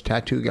first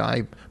tattoo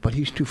guy, but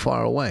he's too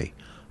far away.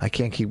 I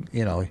can't keep,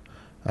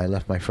 I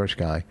left my first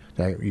guy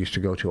that I used to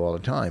go to all the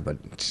time, but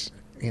it's,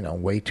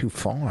 way too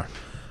far.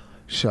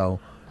 So,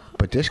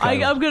 but this guy,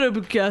 I'm gonna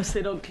guess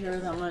they don't care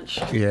that much.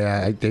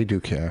 yeah, they do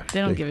care. They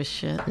don't give a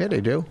shit. Yeah,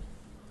 they do.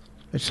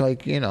 It's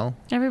like,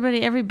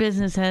 Every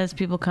business has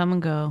people come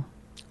and go.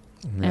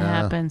 It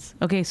yeah, happens.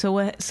 Okay, so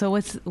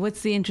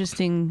what's the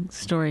interesting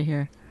story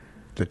here?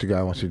 that the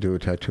guy wants to do a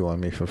tattoo on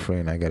me for free,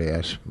 and I got to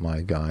ask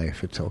my guy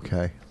if it's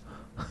okay.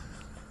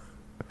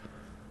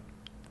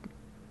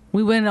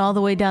 We went all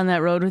the way down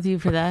that road with you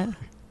for that?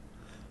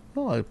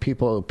 Well,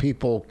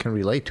 people can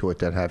relate to it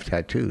that have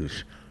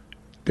tattoos.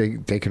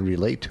 They can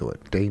relate to it.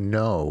 They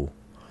know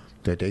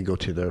that they go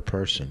to their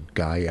person,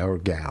 guy or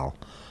gal,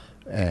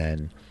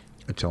 and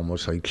it's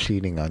almost like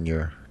cheating on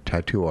your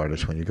tattoo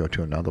artist when you go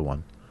to another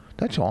one.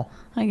 That's all.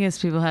 I guess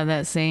people have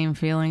that same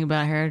feeling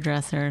about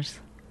hairdressers.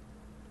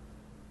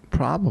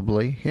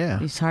 Probably, yeah.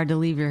 It's hard to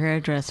leave your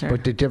hairdresser.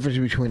 But the difference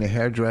between a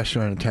hairdresser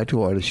and a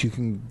tattoo artist, you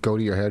can go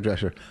to your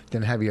hairdresser,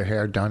 then have your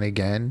hair done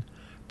again,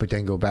 but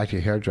then go back to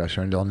your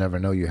hairdresser, and they'll never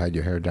know you had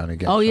your hair done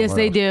again. Oh, yes,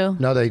 somewhere they else.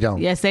 do. No, they don't.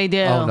 Yes, they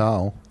do. Oh,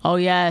 no. Oh,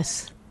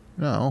 yes.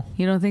 No.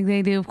 You don't think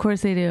they do? Of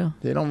course they do.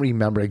 They don't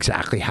remember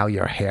exactly how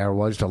your hair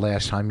was the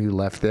last time you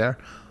left there.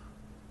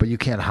 But you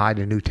can't hide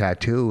a new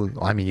tattoo.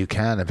 I mean, you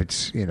can if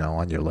it's,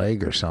 on your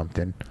leg or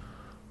something.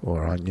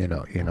 Or on,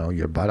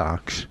 your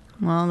buttocks.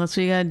 Well, that's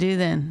what you got to do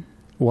then.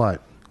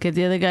 What? Get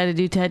the other guy to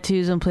do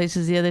tattoos on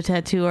places the other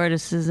tattoo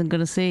artist isn't going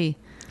to see.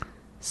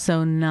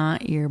 So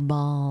not your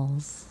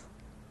balls.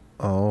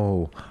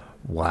 Oh,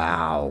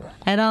 wow.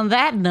 And on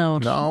that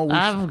note, No,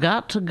 I've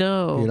got to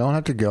go. You don't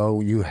have to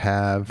go. You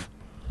have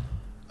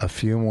a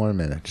few more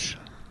minutes.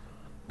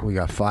 We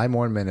got 5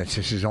 more minutes.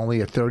 This is only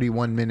a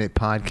 31-minute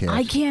podcast.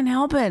 I can't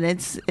help it.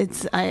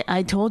 It's.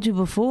 I told you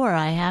before.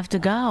 I have to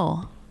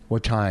go.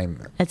 What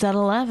time? It's at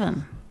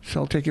 11. So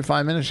it'll take you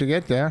 5 minutes to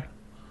get there.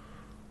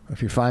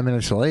 If you're 5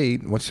 minutes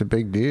late, what's the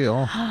big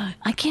deal?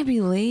 I can't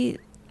be late.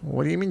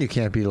 What do you mean you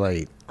can't be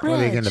late? What, are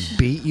they going Rich. to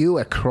beat you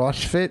at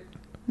CrossFit?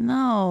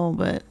 No,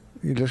 but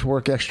You just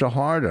work extra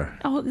harder.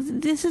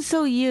 this is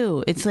so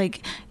you. It's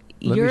like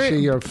Let me see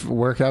your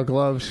workout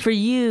gloves. for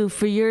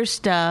your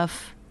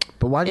stuff.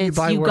 But why do you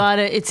buy work?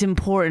 It's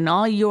important.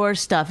 All your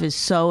stuff is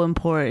so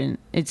important.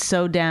 It's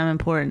so damn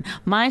important.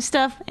 My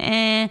stuff,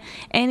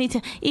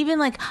 anytime. Even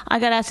like I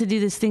got asked to do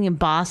this thing in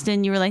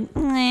Boston. You were like,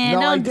 No, I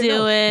don't didn't.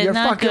 do it. You're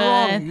not fucking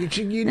good.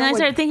 wrong. You And know I what-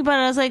 started thinking about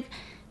it. I was like,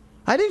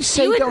 I didn't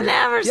say You would don't.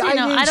 never say I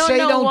no. didn't I don't say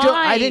know don't do it.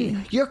 I why.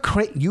 didn't. You're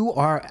crazy. You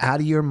are out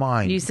of your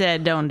mind. you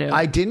said don't do it.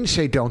 I didn't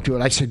say don't do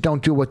it. I said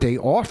don't do what they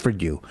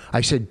offered you.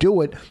 I said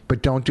do it,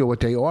 but don't do what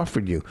they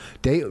offered you.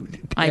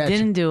 I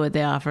didn't do what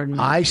they offered me.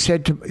 I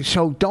said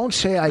so. Don't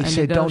say I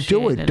said don't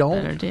do it. negotiated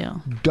a better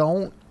deal.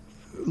 Don't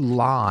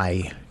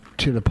lie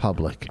to the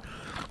public.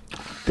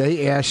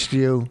 They asked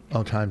you.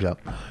 Oh, time's up.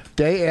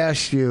 They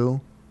asked you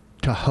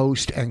to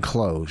host and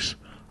close.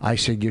 I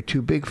said you're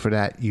too big for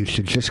that. You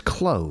should just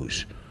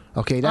close.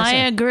 Okay, that's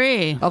I not-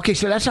 agree. Okay,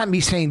 so that's not me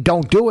saying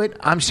don't do it.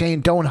 I'm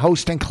saying don't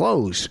host and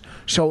close.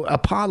 So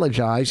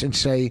apologize and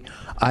say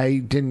I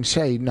didn't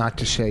say not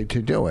to say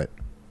to do it.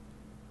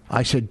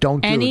 I said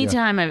don't do it.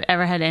 Anytime I've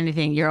ever had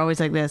anything, you're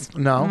always like this.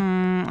 No.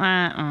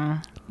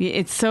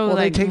 It's so Well,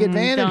 like they take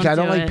advantage. I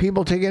don't do like it.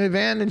 people taking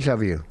advantage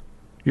of you.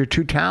 You're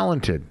too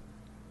talented.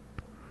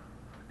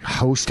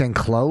 Host and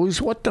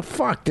close? What the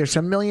fuck? There's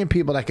a million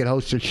people that could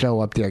host a show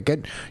up there.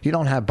 You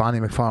don't have Bonnie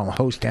McFarlane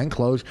host and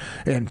close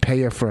and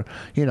pay her for,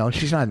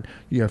 she's not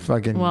your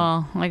fucking,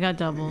 Well, I got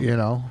double.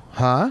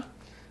 huh?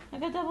 I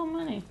got double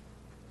money.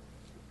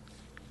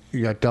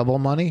 You got double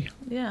money?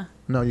 Yeah.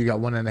 No, you got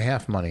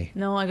 1.5 money.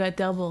 No, I got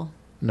double.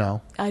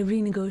 No. I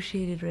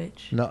renegotiated,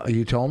 Rich. No,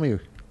 you told me.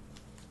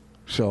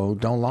 So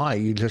don't lie.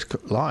 You just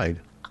lied.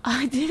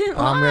 I didn't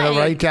lie. I'm going to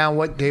write down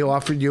what they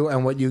offered you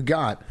and what you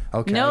got.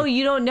 Okay. No,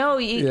 you don't know.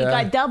 You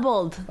Yeah. got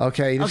doubled.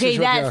 Okay. This Okay, is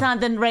what that's you're- not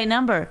the right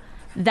number.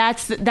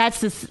 That's the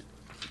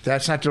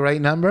That's not the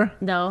right number?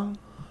 no.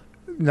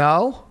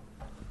 No?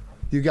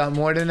 You got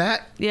more than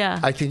that? Yeah.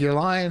 I think you're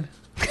lying.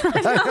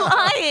 I'm not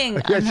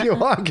lying. Yes, you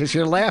are, because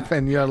you're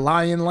laughing. You're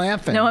lying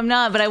laughing. No, I'm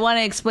not. But I want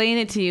to explain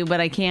it to you, but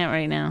I can't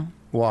right now.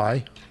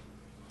 Why?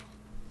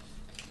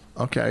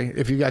 Okay.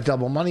 If you got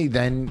double money,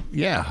 then,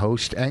 yeah,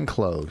 host and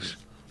close.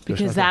 There's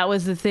Because nothing- that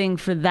was the thing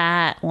for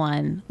that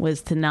one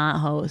was to not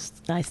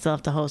host. I still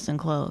have to host and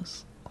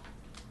close.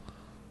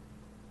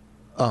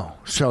 Oh,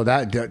 so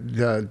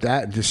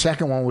the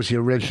second one was the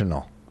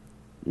original.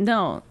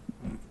 No,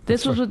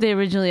 this was what they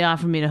originally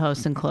offered me to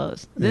host and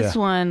close. This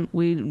Yeah. one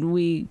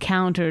we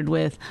countered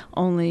with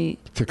only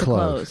To to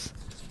close.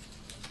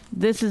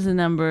 This is the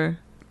number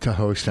to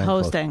host and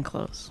host close. and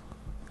close.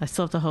 I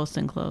still have to host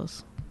and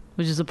close,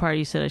 which is the part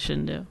you said I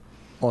shouldn't do.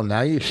 Well,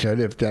 now you should.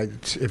 If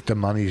the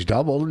money's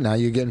doubled, now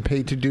you're getting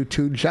paid to do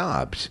 2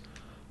 jobs.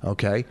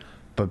 Okay?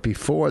 But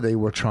before, they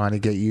were trying to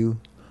get you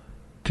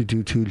to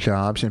do 2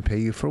 jobs and pay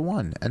you for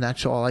 1. And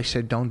that's all I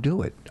said, don't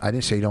do it. I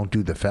didn't say don't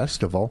do the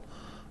festival.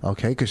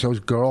 Okay? Because those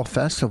girl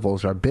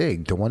festivals are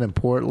big. The one in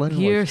Portland.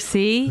 Do you was,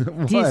 see?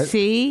 Do you What?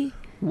 see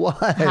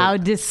what? how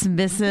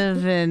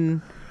dismissive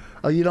and...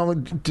 Oh, you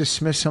don't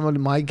dismiss some of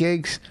my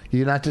gigs?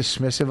 You're not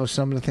dismissive of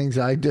some of the things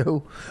I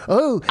do?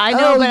 Oh, I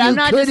know, but you I'm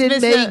not couldn't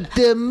dismissive. make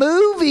the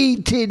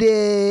movie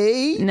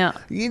today. No,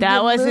 The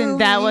that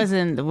movie.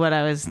 wasn't what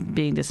I was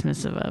being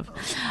dismissive of.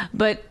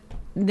 But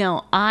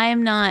no,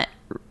 I'm not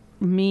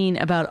mean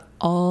about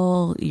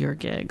all your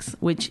gigs,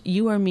 which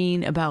you are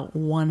mean about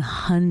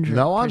 100%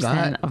 No, I'm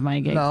not. of my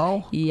gigs.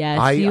 No.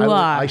 Yes, you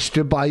are. I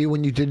stood by you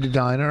when you did the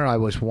diner. I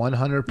was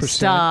 100%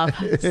 Stop.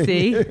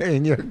 See?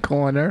 in your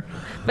corner.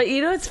 But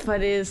you know what's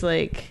funny is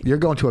like You're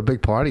going to a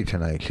big party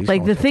tonight. She's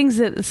like going the to- things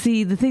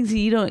that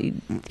you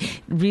don't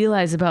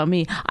realize about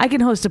me. I can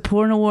host a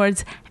porn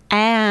awards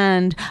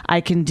and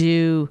I can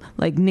do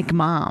like Nick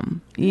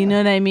Mom. You know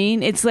what I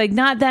mean? It's like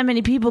not that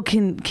many people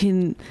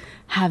can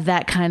have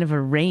that kind of a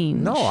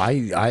range. No, I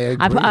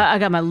agree. I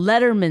got my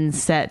Letterman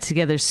set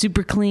together,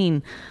 super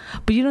clean.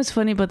 But you know what's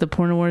funny about the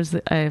porn awards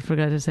that I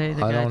forgot to say?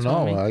 The I guy don't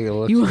told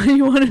know. me.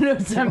 You want to know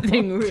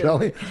something real? Tell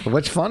me,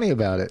 what's funny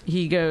about it?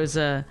 He goes,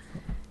 do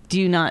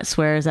you not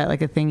swear? Is that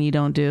like a thing you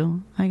don't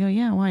do? I go,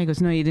 yeah, why? He goes,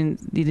 no, you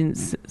didn't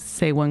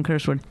say one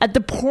curse word. At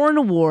the porn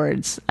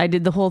awards, I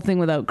did the whole thing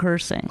without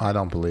cursing. I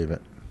don't believe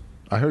it.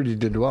 I heard you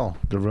did well.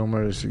 The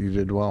rumor is you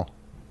did well.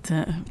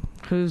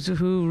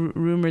 Who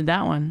rumored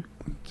that one?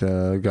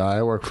 The guy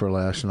I worked for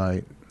last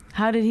night.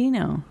 How did he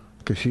know?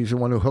 Because she's the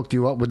one who hooked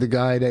you up with the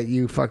guy that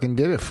you fucking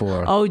did it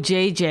for. Oh,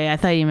 JJ. I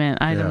thought you meant,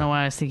 I Yeah. don't know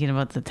why I was thinking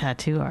about the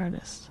tattoo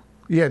artist.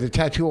 Yeah, the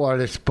tattoo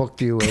artist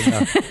booked you.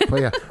 But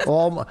yeah,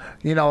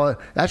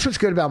 that's what's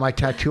good about my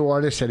tattoo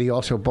artist, that he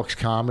also books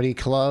comedy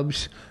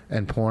clubs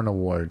and porn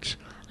awards.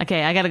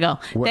 Okay, I got to go.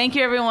 Thank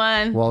you,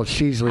 everyone. Well,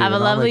 she's leaving. Have a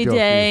I'm gonna lovely go for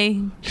you.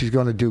 day. She's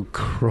going to do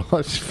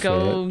CrossFit.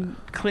 Go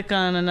click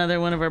on another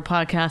one of our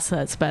podcasts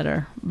that's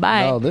better.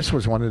 Bye. No, this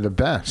was one of the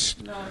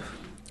best.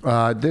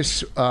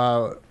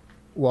 Well,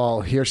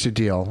 here's the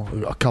deal.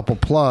 A couple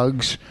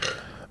plugs.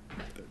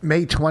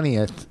 May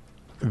 20th,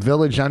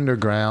 Village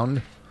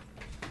Underground.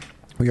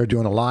 We are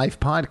doing a live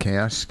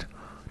podcast.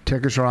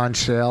 Tickets are on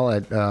sale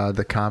at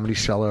the Comedy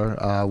Cellar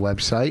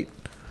website.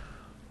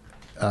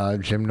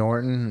 Jim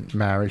Norton,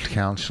 marriage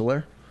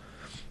counselor,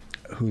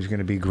 who's going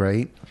to be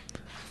great.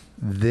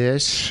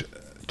 This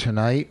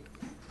tonight,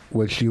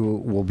 which you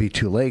will be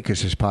too late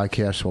because this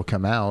podcast will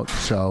come out.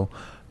 So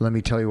let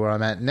me tell you where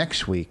I'm at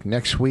next week.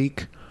 Next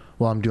week,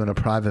 well, I'm doing a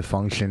private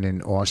function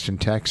in Austin,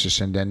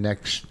 Texas, and then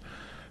next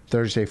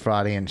Thursday,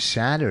 Friday, and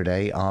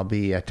Saturday, I'll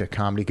be at the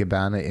Comedy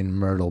Cabana in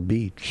Myrtle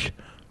Beach.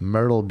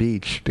 Myrtle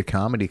Beach, the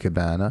Comedy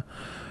Cabana,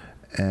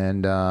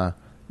 and the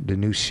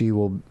new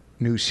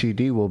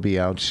CD will be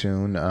out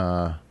soon.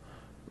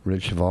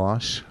 Rich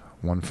Voss,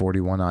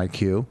 141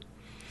 IQ.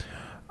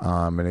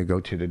 I'm going to go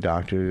to the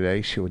doctor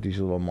today, see what these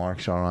little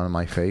marks are on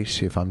my face,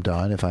 see if I'm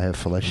done, if I have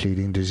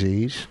flesh-eating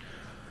disease.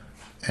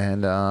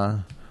 And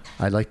I'd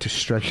like to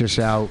stretch this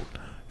out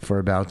for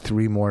about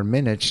 3 more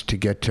minutes to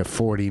get to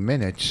 40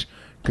 minutes,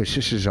 because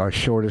this is our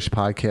shortest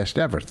podcast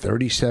ever.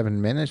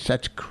 37 minutes?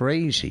 That's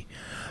crazy.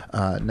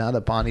 Now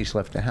that Bonnie's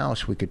left the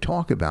house, we could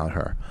talk about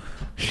her.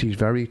 She's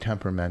very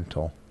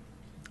temperamental.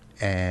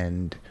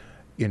 And,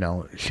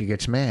 she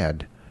gets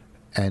mad.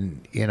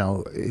 And,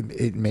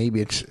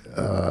 maybe it's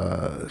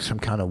some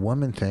kind of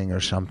woman thing or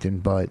something,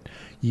 but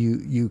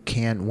you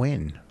can't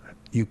win.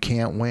 You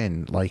can't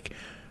win. Like,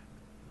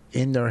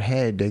 in their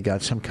head, they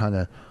got some kind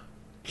of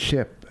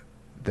chip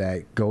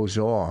that goes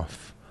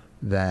off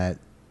that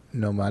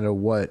no matter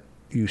what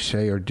you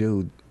say or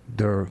do,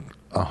 they're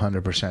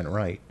 100%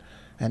 right.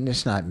 And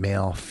it's not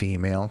male,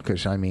 female,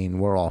 because,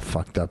 we're all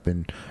fucked up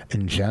in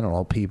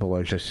general. People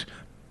are just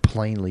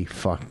plainly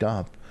fucked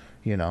up.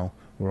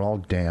 We're all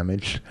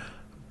damaged.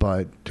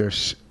 But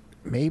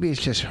maybe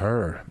it's just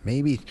her.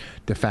 Maybe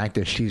the fact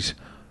that she's,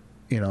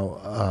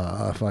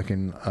 a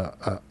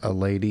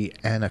lady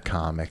and a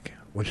comic,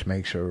 which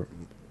makes her,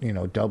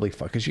 doubly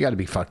fucked. Because you got to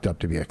be fucked up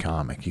to be a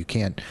comic. You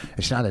can't,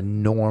 it's not a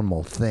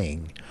normal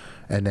thing.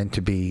 And then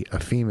to be a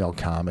female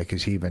comic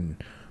is even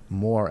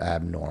more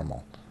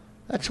abnormal.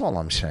 That's all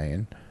I'm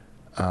saying.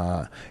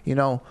 I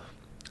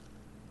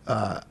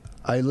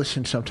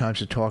listen sometimes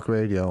to talk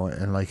radio,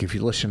 and like if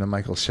you listen to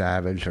Michael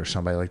Savage or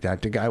somebody like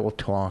that, the guy will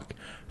talk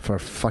for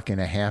fucking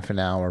a half an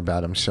hour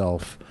about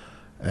himself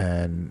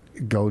and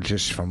go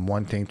just from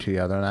one thing to the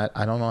other. And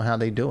I don't know how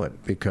they do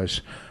it,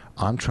 because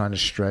I'm trying to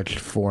stretch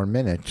 4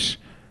 minutes,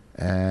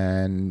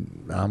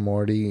 and I'm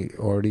already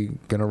going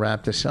to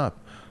wrap this up.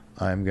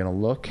 I'm going to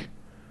look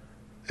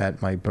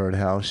at my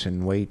birdhouse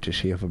and wait to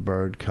see if a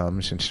bird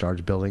comes and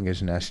starts building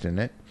his nest in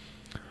it.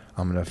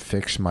 I'm going to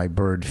fix my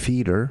bird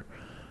feeder,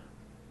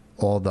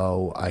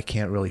 although I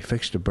can't really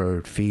fix the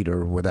bird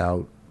feeder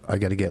without I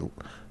got to get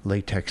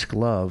latex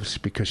gloves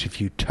because if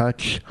you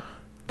touch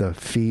the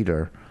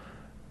feeder,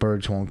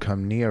 birds won't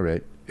come near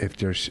it if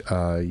there's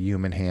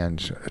human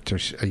hands, if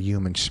there's a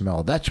human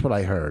smell. That's what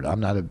I heard. I'm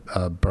not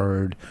a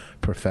bird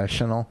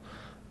professional.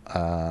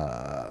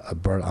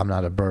 I'm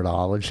not a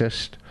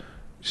birdologist,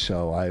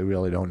 so I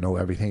really don't know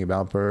everything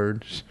about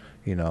birds.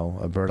 You know,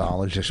 a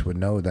birdologist would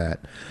know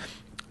that.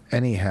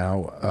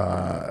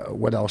 Anyhow,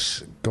 what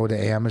else? Go to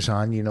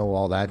Amazon, you know,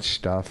 all that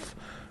stuff.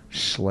 Go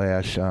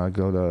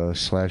to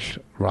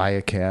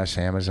 /Riotcast,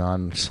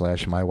 Amazon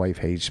 / My Wife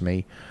Hates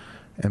Me,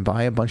 and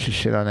buy a bunch of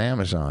shit on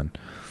Amazon.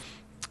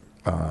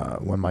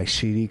 When my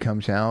CD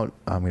comes out,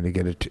 I'm going to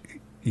get it.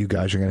 You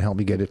guys are going to help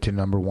me get it to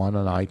number 1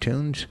 on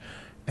iTunes,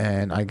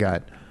 and I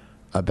got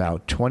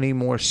about 20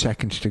 more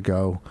seconds to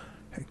go.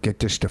 Get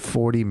this to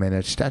 40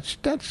 minutes.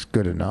 That's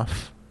good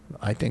enough.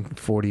 I think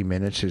 40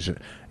 minutes is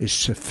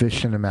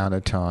sufficient amount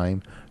of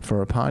time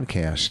for a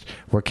podcast.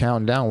 We're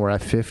counting down. We're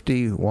at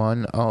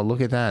 51. Oh,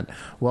 look at that.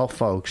 Well,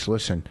 folks,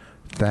 listen.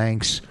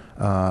 Thanks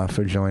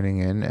for joining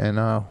in,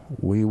 and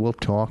we will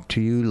talk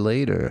to you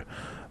later.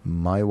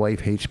 My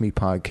Wife Hates Me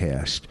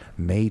podcast,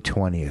 May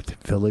 20th,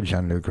 Village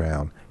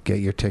Underground. Get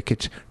your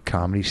tickets,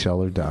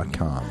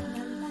 ComedyCellar.com.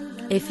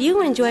 If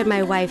you enjoyed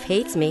My Wife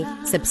Hates Me,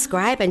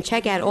 subscribe and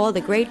check out all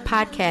the great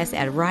podcasts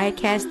at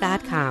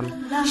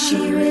riotcast.com. She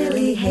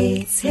really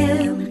hates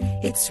him,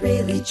 it's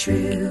really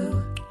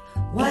true.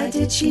 Why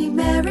did she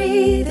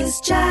marry this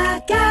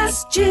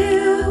jackass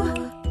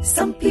Jew?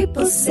 Some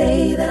people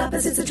say that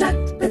opposites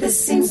attract, but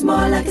this seems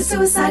more like a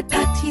suicide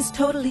pact. He's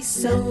totally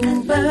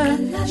sober,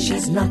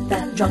 she's not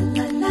that drunk.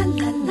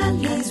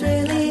 He's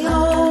really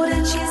old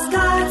and she's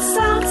got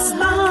some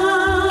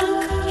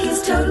spunk.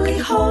 He's totally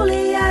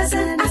holy as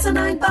an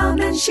asinine bomb,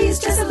 and she's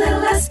just a little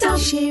less dumb.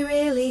 She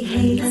really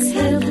hates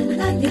him,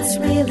 it's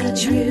really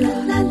true.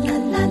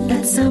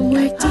 But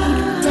somewhere deep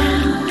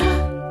down,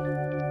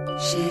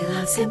 she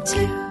loves him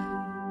too.